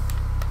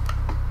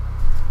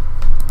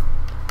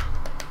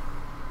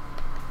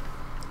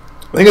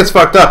 I think it's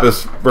fucked up.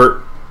 Is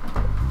we're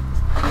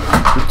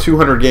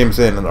 200 games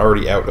in and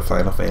already out of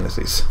Final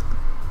Fantasies.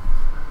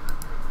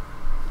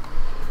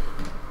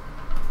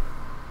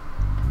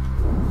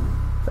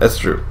 That's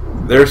true.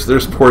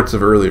 There's ports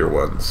of earlier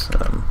ones.